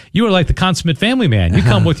in, you are like the consummate family man. You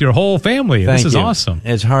come with your whole family. This is awesome.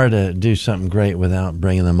 It's hard to do something great without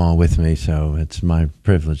bringing them all with me, so it's my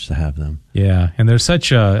privilege to have them. Yeah, and there's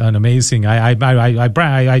such an amazing. I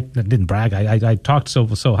didn't brag. I talked so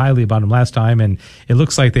highly about them last time, and it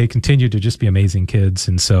looks like they continue to just be amazing kids.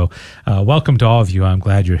 And so, welcome to all of you. I'm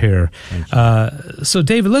glad you're here. So,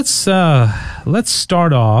 David, let's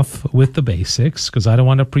start off with the basics, because I don't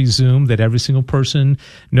want to presume that every single person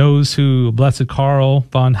knows who Blessed Karl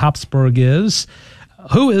von Habsburg is.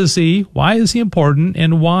 Who is he? Why is he important?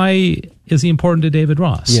 And why is he important to David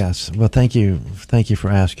Ross? Yes. Well, thank you for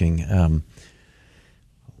asking.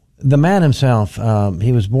 The man himself,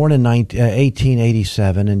 he was born in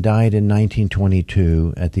 1887 and died in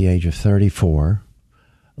 1922 at the age of 34,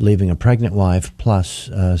 leaving a pregnant wife plus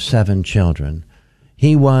 7 children.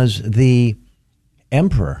 He was the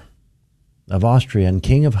Emperor of Austria and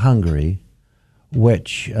King of Hungary,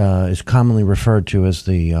 which is commonly referred to as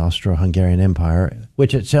the Austro-Hungarian Empire,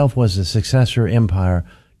 which itself was the successor empire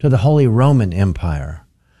to the Holy Roman Empire.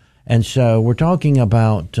 And so we're talking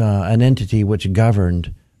about an entity which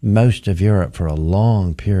governed most of Europe for a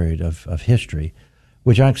long period of history,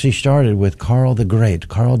 which actually started with Karl the Great,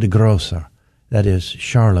 Karl the Großer, that is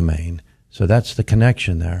Charlemagne. So that's the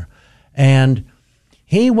connection there. And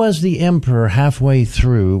he was the emperor halfway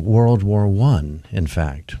through World War I, in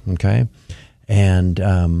fact, okay?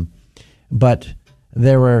 And but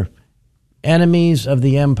there were enemies of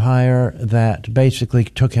the empire that basically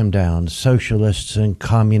took him down, socialists and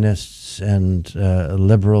communists and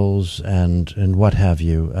liberals and what have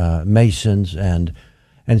you, Masons, and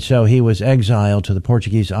And so he was exiled to the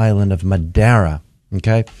Portuguese island of Madeira.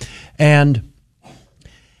 Okay. And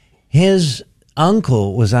his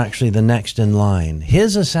uncle was actually the next in line.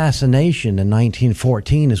 His assassination in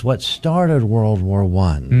 1914 is what started World War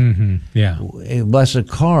I. Mm-hmm. Yeah. Blessed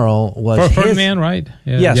Karl was Ferdinand, right?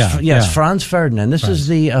 Yeah. Yes, Franz Ferdinand. This is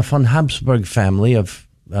the von Habsburg family of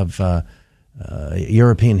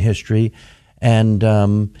European history. And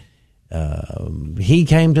he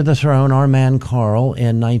came to the throne, our man Karl,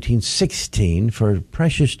 in 1916 for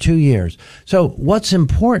precious 2 years. So what's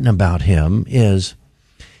important about him is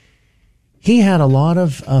he had a lot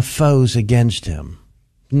of foes against him.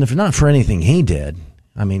 And if not for anything he did,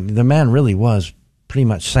 I mean, the man really was pretty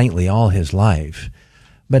much saintly all his life.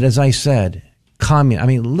 But as I said,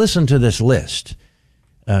 listen to this list.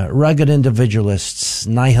 Rugged individualists,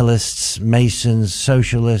 nihilists, Masons,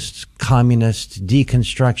 socialists, communists,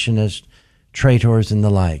 deconstructionists, traitors, and the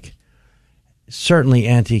like. Certainly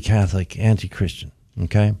anti-Catholic, anti-Christian.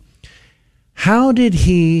 Okay? How did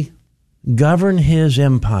he govern his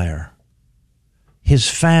empire, his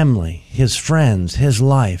family, his friends, his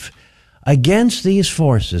life against these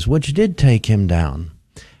forces, which did take him down?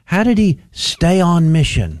 How did he stay on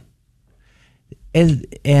mission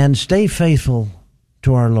and stay faithful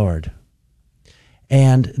to our Lord?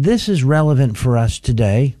 And this is relevant for us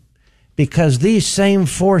today because these same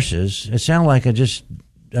forces, it sounds like I just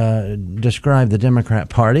described the Democrat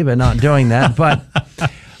Party, but not doing that, but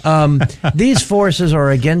these forces are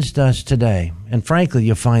against us today. And frankly,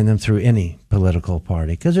 you'll find them through any political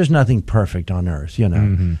party because there's nothing perfect on earth, you know.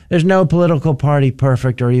 Mm-hmm. There's no political party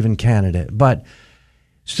perfect or even candidate. But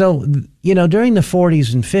so, you know, during the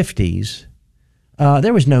 40s and 50s,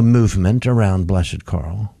 there was no movement around Blessed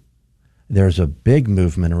Karl. There's a big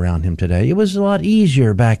movement around him today. It was a lot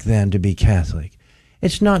easier back then to be Catholic.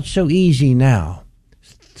 It's not so easy now.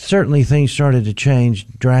 Certainly things started to change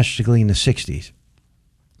drastically in the 60s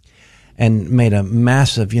and made a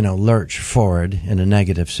massive, lurch forward in a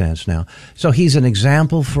negative sense now. So he's an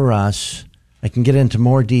example for us. I can get into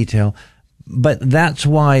more detail, but that's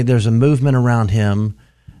why there's a movement around him.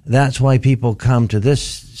 That's why people come to this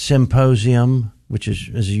symposium, which is,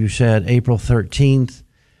 as you said, April 13th.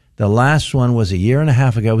 The last one was a year and a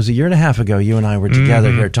half ago. It was a year and a half ago you and I were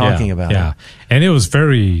together here talking about it. And it was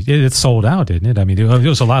it sold out, didn't it? I mean, there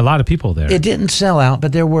was a lot of people there. It didn't sell out,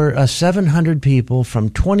 but there were 700 people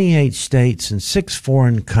from 28 states and 6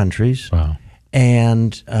 foreign countries. Wow.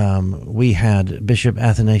 And we had Bishop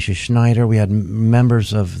Athanasius Schneider. We had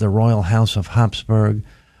members of the Royal House of Habsburg.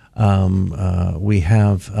 We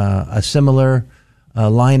have a similar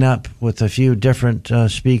lineup with a few different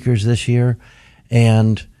speakers this year.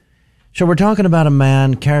 And so we're talking about a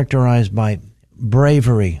man characterized by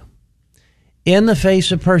bravery in the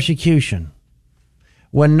face of persecution.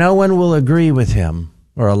 When no one will agree with him,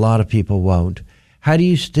 or a lot of people won't, how do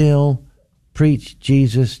you still preach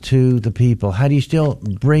Jesus to the people? How do you still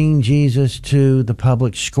bring Jesus to the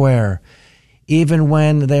public square, even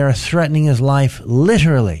when they are threatening his life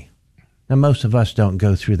literally? Now, most of us don't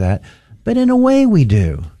go through that, but in a way we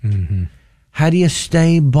do. Mm-hmm. How do you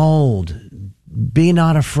stay bold? Be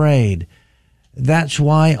not afraid. That's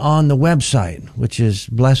why on the website, which is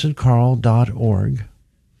blessedkarl.org,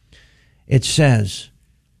 it says,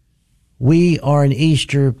 we are an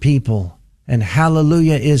Easter people, and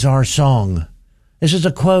hallelujah is our song. This is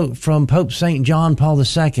a quote from Pope St. John Paul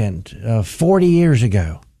II 40 years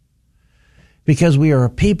ago, because we are a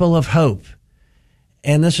people of hope.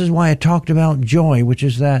 And this is why I talked about joy, which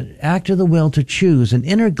is that act of the will to choose an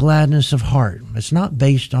inner gladness of heart. It's not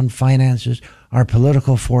based on finances, our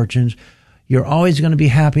political fortunes. You're always going to be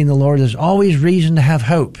happy in the Lord. There's always reason to have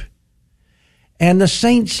hope. And the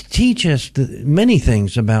saints teach us many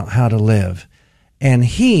things about how to live. And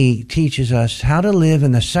he teaches us how to live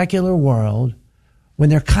in the secular world when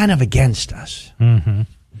they're kind of against us. Mm-hmm.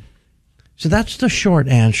 So that's the short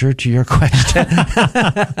answer to your question.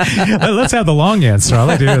 Let's have the long answer. I'll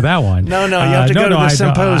let you do that one. No, you have to go to the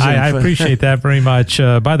symposium. I appreciate that very much.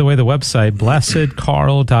 By the way, the website,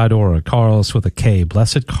 blessedkarl.org. Karl's with a K,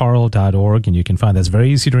 blessedkarl.org. And you can find that's very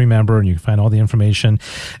easy to remember, and you can find all the information.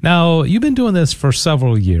 Now, you've been doing this for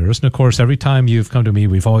several years. And of course, every time you've come to me,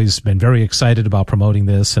 we've always been very excited about promoting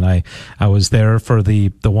this. And I was there for the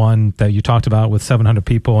one that you talked about with 700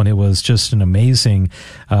 people, and it was just an amazing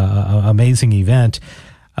event.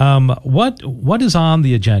 What is on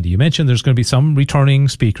the agenda? You mentioned there's going to be some returning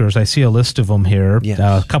speakers. I see a list of them here. Yes.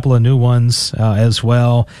 A couple of new ones as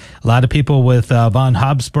well. A lot of people with von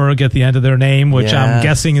Habsburg at the end of their name, which I'm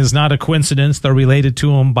guessing is not a coincidence. They're related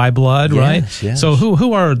to him by blood, right? Yes. So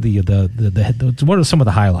who are the what are some of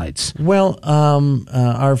the highlights? Well,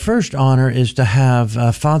 our first honor is to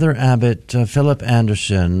have Father Abbot Philip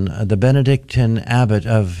Anderson, the Benedictine abbot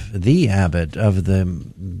of the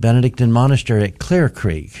Benedictine monastery at Clear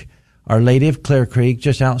Creek, Our Lady of Clear Creek,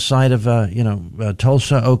 just outside of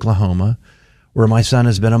Tulsa, Oklahoma, where my son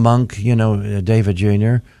has been a monk, David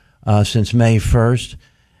Jr., since May 1st.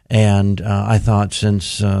 And I thought,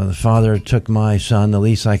 since the Father took my son, the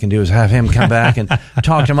least I can do is have him come back and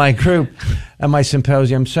talk to my group at my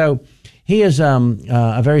symposium. So he is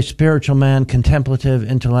a very spiritual man, contemplative,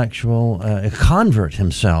 intellectual, a convert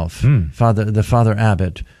himself, the Father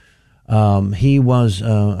Abbot. He was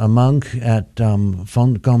a monk at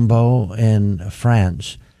Fontgombault in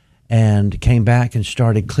France and came back and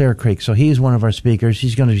started Clear Creek. So he's one of our speakers.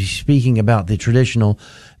 He's going to be speaking about the traditional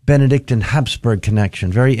Benedictine Habsburg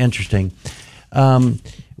connection. Very interesting.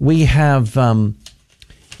 We have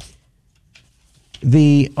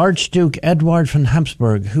the Archduke Eduard von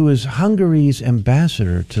Habsburg, who is Hungary's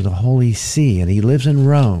ambassador to the Holy See, and he lives in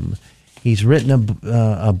Rome. He's written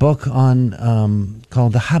a book on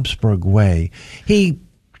called The Habsburg Way. He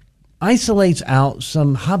isolates out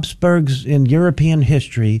some Habsburgs in European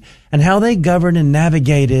history and how they governed and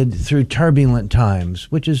navigated through turbulent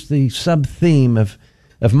times, which is the sub-theme of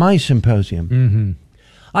my symposium. Mm-hmm.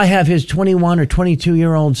 I have his 21 or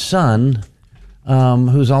 22-year-old son,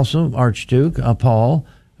 who's also Archduke, Paul,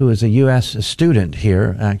 who is a U.S. student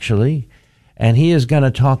here, actually, and he is going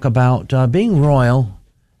to talk about being royal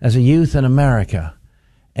as a youth in America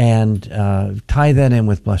and tie that in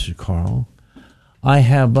with Blessed Carl. I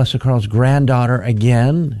have Blessed Carl's granddaughter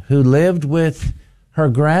again, who lived with her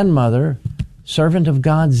grandmother, servant of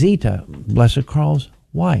God Zita, Blessed Carl's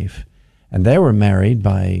wife. And they were married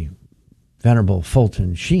by Venerable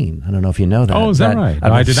Fulton Sheen. I don't know if you know that. Oh, is that right?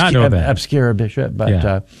 No, I did not know that. Obscure bishop.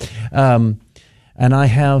 But, and I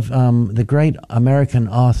have the great American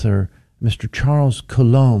author, Mr. Charles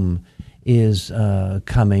Coulombe, is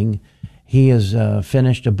coming. He has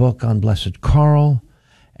finished a book on Blessed Carl,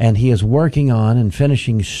 and he is working on and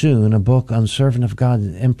finishing soon a book on Servant of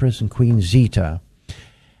God, Empress and Queen Zita.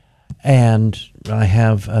 And I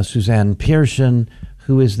have Suzanne Pearson,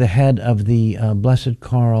 who is the head of the Blessed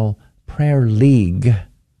Carl Prayer League,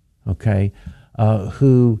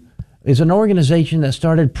 who is an organization that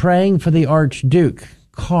started praying for the Archduke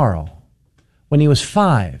Carl when he was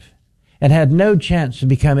 5 and had no chance to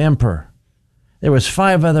become emperor. There was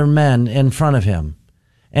 5 other men in front of him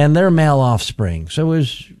and their male offspring, so it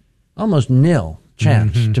was almost nil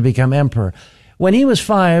chance to become emperor. When he was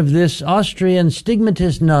 5, this Austrian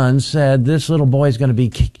stigmatist nun said, this little boy is going to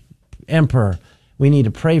be emperor. We need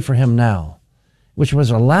to pray for him now, which was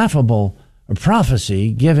a laughable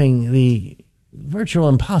prophecy, giving the virtual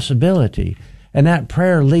impossibility. And that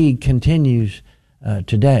prayer league continues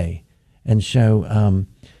today. And so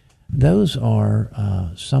those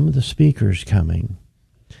are some of the speakers coming.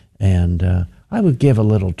 And I would give a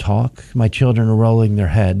little talk. My children are rolling their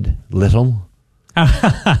head. Little.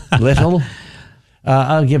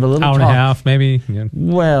 I'll give a little hour talk. And a half, maybe. Yeah.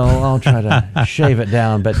 Well, I'll try to shave it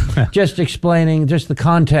down, but just explaining just the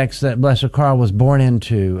context that Blessed Carl was born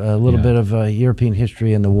into, a little bit of European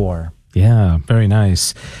history and the war. Yeah, very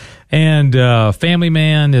nice. And family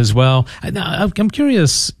man as well. I'm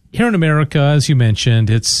curious, here in America, as you mentioned,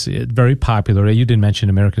 it's very popular. You didn't mention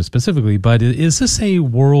America specifically, but is this a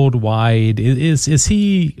worldwide? Is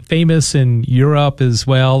he famous in Europe as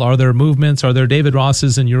well? Are there movements? Are there David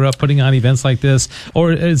Rosses in Europe putting on events like this?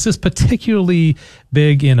 Or is this particularly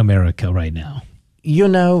big in America right now?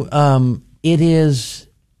 It is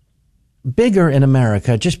bigger in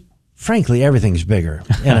America. Just frankly, everything's bigger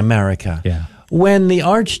in America. Yeah. When the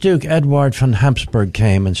Archduke Eduard von Habsburg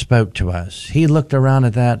came and spoke to us, he looked around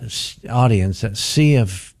at that audience, that sea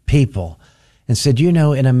of people, and said,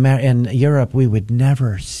 in Europe, we would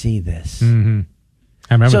never see this. Mm-hmm.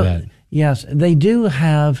 I remember that. Yes, they do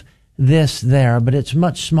have this there, but it's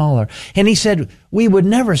much smaller. And he said, we would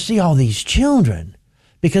never see all these children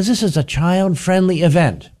because this is a child-friendly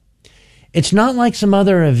event. It's not like some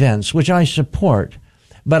other events, which I support,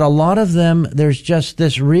 but a lot of them, there's just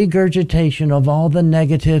this regurgitation of all the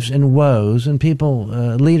negatives and woes, and people,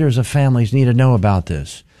 leaders of families need to know about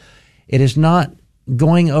this. It is not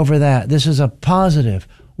going over that. This is a positive.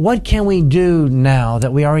 What can we do now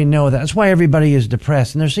that we already know that? That's why everybody is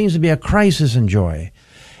depressed, and there seems to be a crisis in joy.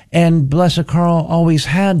 And Blessed Carl always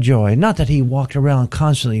had joy. Not that he walked around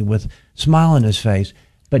constantly with a smile on his face,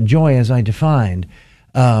 but joy as I defined.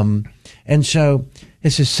 And so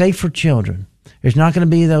this is safe for children. There's not going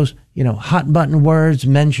to be those, hot button words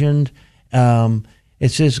mentioned.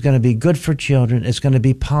 It's just going to be good for children. It's going to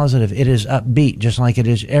be positive. It is upbeat, just like it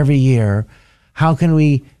is every year. How can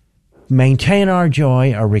we maintain our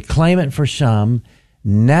joy or reclaim it for some,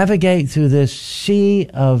 navigate through this sea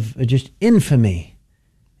of just infamy?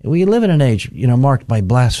 We live in an age, marked by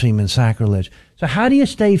blasphemy and sacrilege. So how do you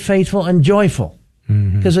stay faithful and joyful?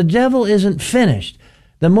 Because the devil isn't finished.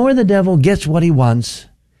 The more the devil gets what he wants,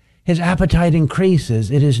 his appetite increases.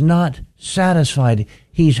 It is not satisfied.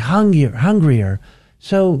 He's hungrier.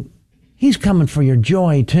 So he's coming for your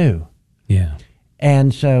joy too. Yeah.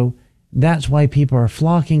 And so that's why people are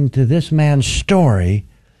flocking to this man's story,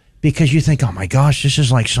 because you think, oh my gosh, this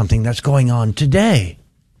is like something that's going on today.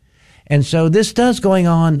 And so this does going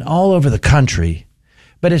on all over the country,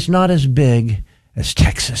 but it's not as big as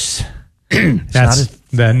Texas.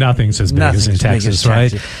 Nothing's as big as in Texas,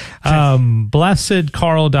 right?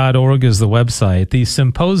 BlessedCarl.org is the website. The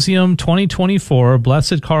Symposium 2024,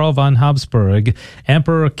 Blessed Carl von Habsburg,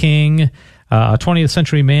 Emperor King, a 20th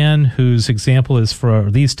century man whose example is for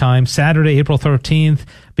these times, Saturday, April 13th,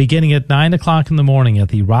 beginning at 9 o'clock in the morning at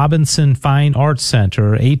the Robinson Fine Arts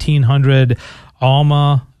Center, 1800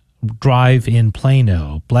 Alma Drive in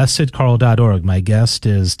Plano. BlessedCarl.org. My guest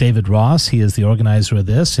is David Ross. He is the organizer of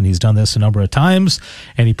this, and he's done this a number of times.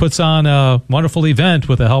 And he puts on a wonderful event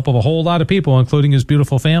with the help of a whole lot of people, including his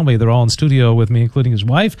beautiful family. They're all in studio with me, including his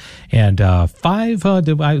wife. And some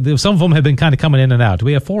of them have been kind of coming in and out. Do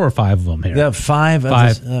we have 4 or 5 of them here? Yeah, five of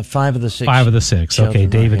the 6. 5 of the 6. Okay,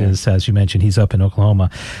 David is, as you mentioned, he's up in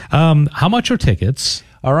Oklahoma. How much are tickets?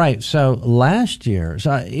 All right. So last year,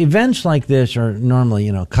 events like this are normally,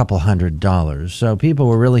 a couple $100. So people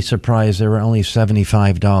were really surprised there were only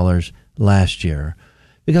 $75 last year,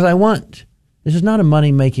 because this is not a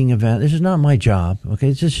money-making event. This is not my job.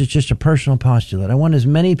 Okay. This is just a personal postulate. I want as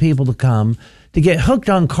many people to come to get hooked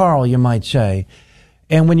on Carl, you might say.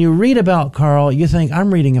 And when you read about Carl, you think,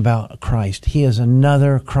 I'm reading about Christ. He is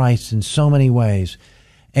another Christ in so many ways.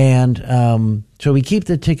 And, so we keep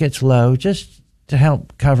the tickets low, just to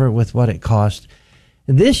help cover it with what it cost.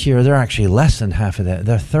 This year, they're actually less than half of that.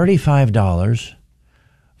 They're $35.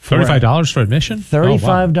 $35 for admission?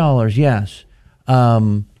 $35, oh, wow. Yes.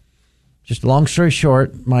 Just long story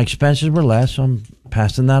short, my expenses were less, so I'm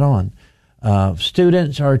passing that on.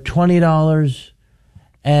 Students are $20,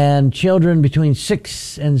 and children between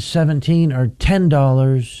 6 and 17 are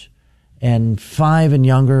 $10, and 5 and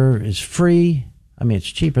younger is free. I mean, it's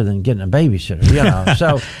cheaper than getting a babysitter,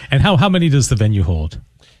 So, and how many does the venue hold?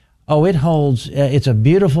 Oh, it holds. It's a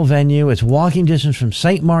beautiful venue. It's walking distance from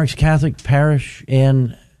St. Mark's Catholic Parish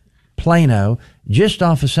in Plano, just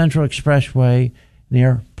off of Central Expressway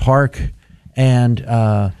near Park, and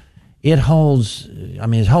it holds. I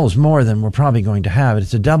mean, it holds more than we're probably going to have.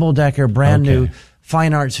 It's a double-decker, brand new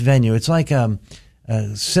fine arts venue. It's like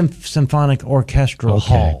symphonic orchestral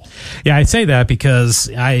hall. Yeah, I say that because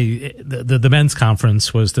the men's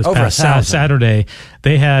conference was this past Saturday.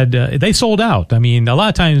 They sold out. I mean, a lot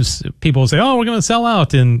of times people say, "Oh, we're going to sell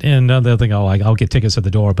out," and they'll think, "Oh, I'll get tickets at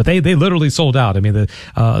the door." But they literally sold out. I mean, the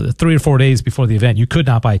 3 or 4 days before the event, you could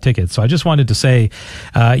not buy tickets. So I just wanted to say,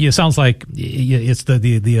 it sounds like it's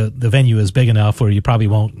the venue is big enough where you probably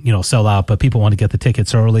won't sell out, but people want to get the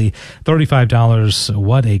tickets early. $35.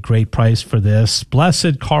 What a great price for this.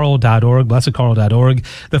 BlessedCarl.org, BlessedCarl.org.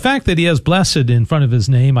 The fact that he has blessed in front of his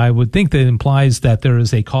name, I would think that implies that there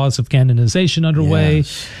is a cause of canonization underway,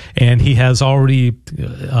 and he has already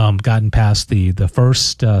gotten past the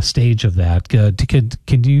first stage of that.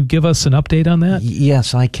 Can you give us an update on that?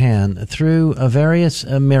 Yes, I can. Through various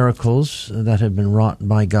miracles that have been wrought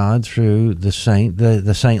by God through the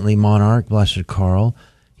saintly monarch, Blessed Carl,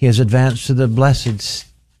 he has advanced to the blessed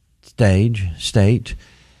state.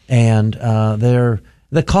 And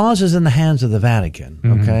the cause is in the hands of the Vatican.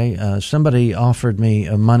 Okay, somebody offered me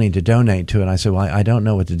money to donate to it. I said, "Well, I don't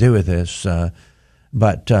know what to do with this,"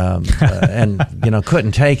 but and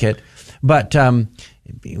couldn't take it. But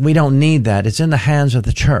we don't need that. It's in the hands of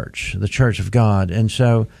the Church of God. And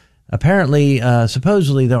so, apparently,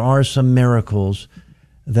 supposedly, there are some miracles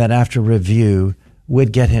that, after review,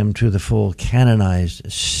 would get him to the full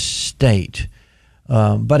canonized state.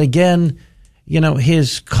 But again,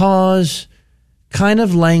 his cause kind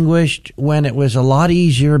of languished when it was a lot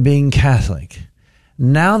easier being Catholic.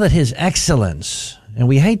 Now that his excellence, and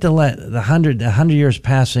we hate to let the 100 years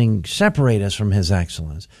passing separate us from his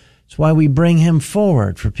excellence. It's why we bring him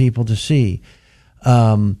forward for people to see.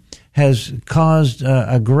 has caused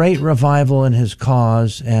a great revival in his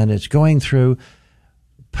cause, and it's going through.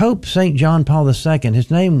 Pope St. John Paul II, his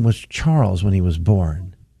name was Charles when he was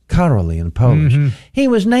born, Karoli in Polish. Mm-hmm. He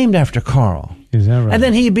was named after Karl. Is that right? And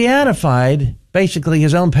then he beatified, basically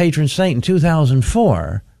his own patron saint, in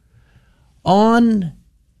 2004, and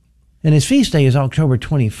his feast day is October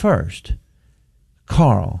 21st.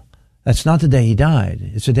 Karl. That's not the day he died.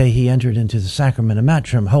 It's the day he entered into the sacrament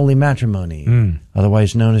of holy matrimony,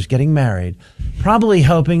 otherwise known as getting married, probably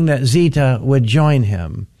hoping that Zita would join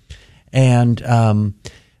him. And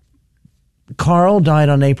Karl died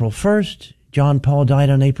on April 1st. John Paul died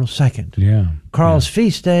on April 2nd. Yeah. Karl's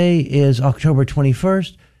feast day is October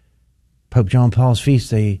 21st. Pope John Paul's feast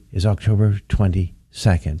day is October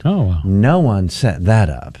 22nd. Oh, wow. No one set that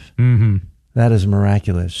up. Mm-hmm. That is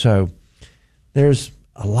miraculous. So there's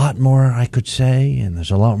a lot more I could say, and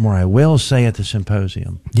there's a lot more I will say at the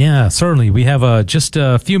symposium. Yeah, certainly. We have just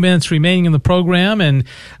a few minutes remaining in the program, and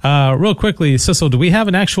real quickly, Sissel, do we have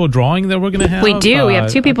an actual drawing that we're going to have? We do. We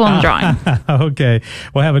have two people in the drawing. Okay.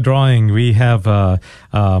 We'll have a drawing. We have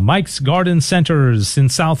Mike's Garden Centers in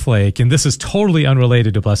Southlake, and this is totally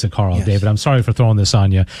unrelated to Blessed Karl, yes. David. I'm sorry for throwing this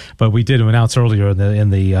on you, but we did announce earlier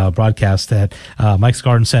in the broadcast that Mike's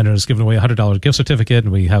Garden Center is giving away a $100 gift certificate,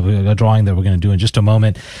 and we have a drawing that we're going to do in just a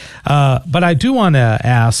moment. But I do want to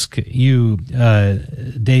ask you,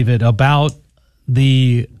 David, about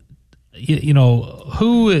who,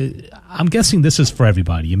 I'm guessing this is for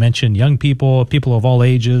everybody. You mentioned young people, people of all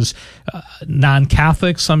ages,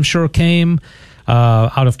 non-Catholics, I'm sure, came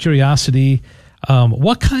out of curiosity.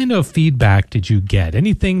 What kind of feedback did you get?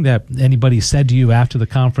 Anything that anybody said to you after the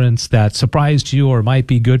conference that surprised you or might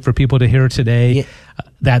be good for people to hear today? Yeah.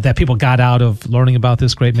 That people got out of learning about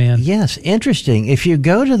this great man? Yes, interesting. If you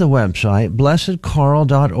go to the website,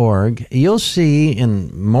 blessedkarl.org, you'll see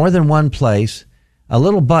in more than one place a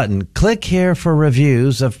little button, click here for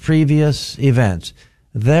reviews of previous events.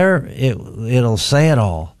 There, it'll say it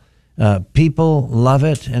all. People love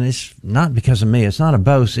it, and it's not because of me. It's not a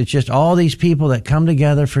boast. It's just all these people that come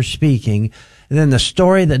together for speaking, and then the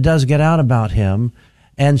story that does get out about him.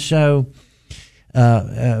 And so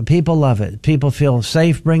people love it. People feel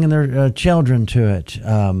safe bringing their children to it.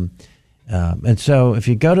 And so if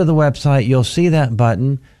you go to the website, you'll see that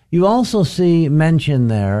button. You also see mention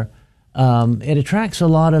there. It attracts a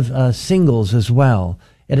lot of singles as well.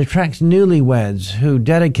 It attracts newlyweds who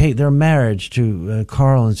dedicate their marriage to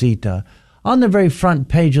Karl and Zita. On the very front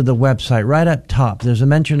page of the website, right up top, there's a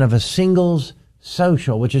mention of a singles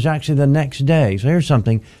social, which is actually the next day. So here's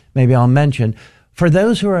something maybe I'll mention. For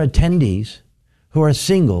those who are attendees, who are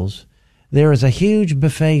singles, there is a huge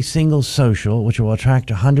buffet singles social, which will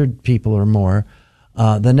attract 100 people or more.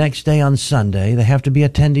 The next day on Sunday, they have to be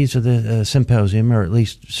attendees of the symposium, or at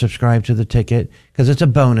least subscribe to the ticket, because it's a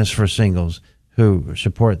bonus for singles who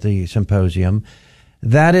support the symposium.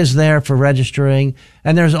 That is there for registering.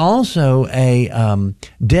 And there's also a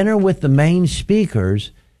dinner with the main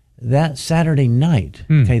speakers that Saturday night,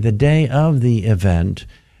 okay, the day of the event,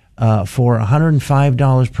 for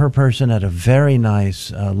 $105 per person at a very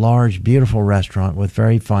nice, large, beautiful restaurant with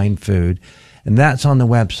very fine food. And that's on the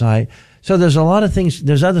website. So there's a lot of things,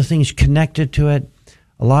 there's other things connected to it,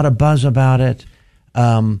 a lot of buzz about it.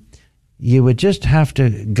 You would just have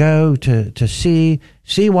to go to see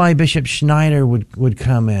why Bishop Schneider would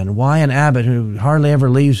come in, why an abbot who hardly ever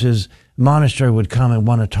leaves his monastery would come and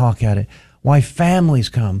want to talk at it, why families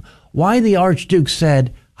come, why the Archduke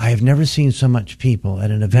said, I have never seen so much people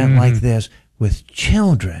at an event like this with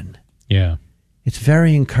children. Yeah. It's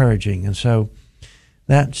very encouraging. And so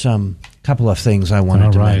that's couple of things I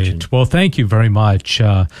wanted to mention. Well, thank you very much.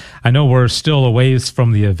 I know we're still a ways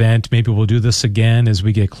from the event. Maybe we'll do this again as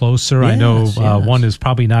we get closer. Yes, I know one is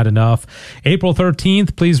probably not enough. April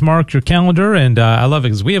 13th, please mark your calendar. And I love it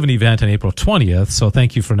because we have an event on April 20th. So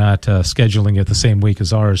thank you for not scheduling it the same week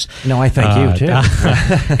as ours. No, I thank you too.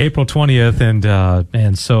 April 20th.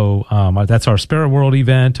 And so that's our Spirit World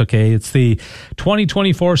event. Okay. It's the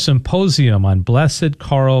 2024 Symposium on Blessed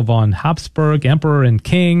Karl von Habsburg, Emperor and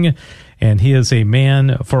King. And he is a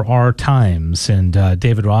man for our times. And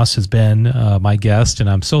David Ross has been my guest, and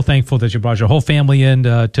I'm so thankful that you brought your whole family in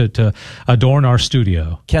to adorn our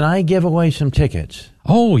studio. Can I give away some tickets?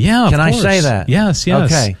 Oh, yeah, Can I say that? Yes.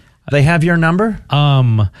 Okay. They have your number?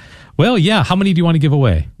 Well, yeah. How many do you want to give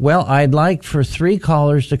away? Well, I'd like for 3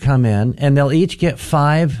 callers to come in, and they'll each get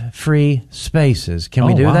 5 free spaces. Can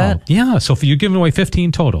we do that? Yeah. So you're giving away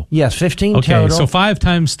 15 total. Yes, 15 okay, total. Okay. So 5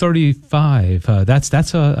 times 35. That's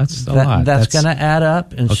a lot. That's going to add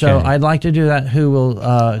up, and so I'd like to do that. Who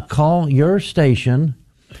will call your station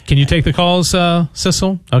Can you take the calls,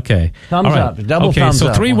 Sissel? Okay. Thumbs up. Double thumbs up.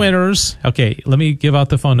 Okay, so 3 winners. Okay, let me give out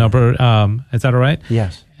the phone number. Is that all right?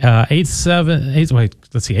 Yes.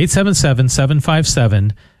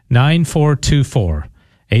 877-757-9424.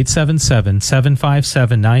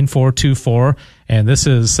 877-757-9424. And this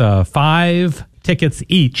is 5 tickets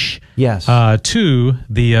each. Yes. To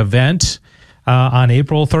the event on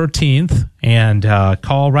April 13th. And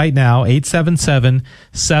call right now,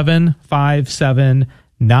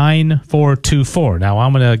 877-757-9424. Now,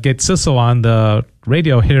 I'm going to get Sissel on the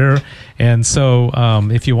radio here. And so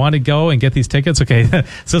if you want to go and get these tickets, okay,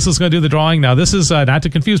 Sissel's going to do the drawing. Now, this is not to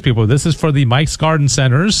confuse people. This is for the Mike's Garden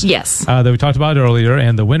Centers. Yes. That we talked about earlier.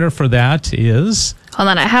 And the winner for that is... Hold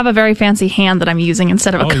on, I have a very fancy hand that I'm using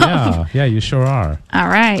instead of a cup. Yeah, you sure are. All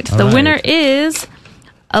right. The winner is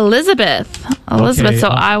Elizabeth. Okay. So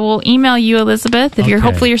I will email you, Elizabeth, if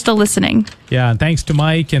hopefully you're still listening. Yeah, and thanks to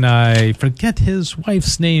Mike, and I forget his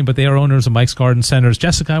wife's name, but they are owners of Mike's Garden Centers.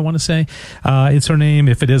 Jessica, I want to say, it's her name.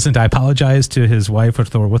 If it isn't, I apologize to his wife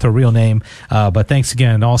with her real name. But thanks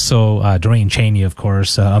again. Also, Doreen Cheney, of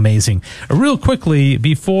course, amazing. Real quickly,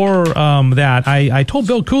 before that, I told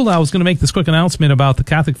Bill Kula I was going to make this quick announcement about the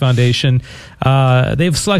Catholic Foundation. They've selected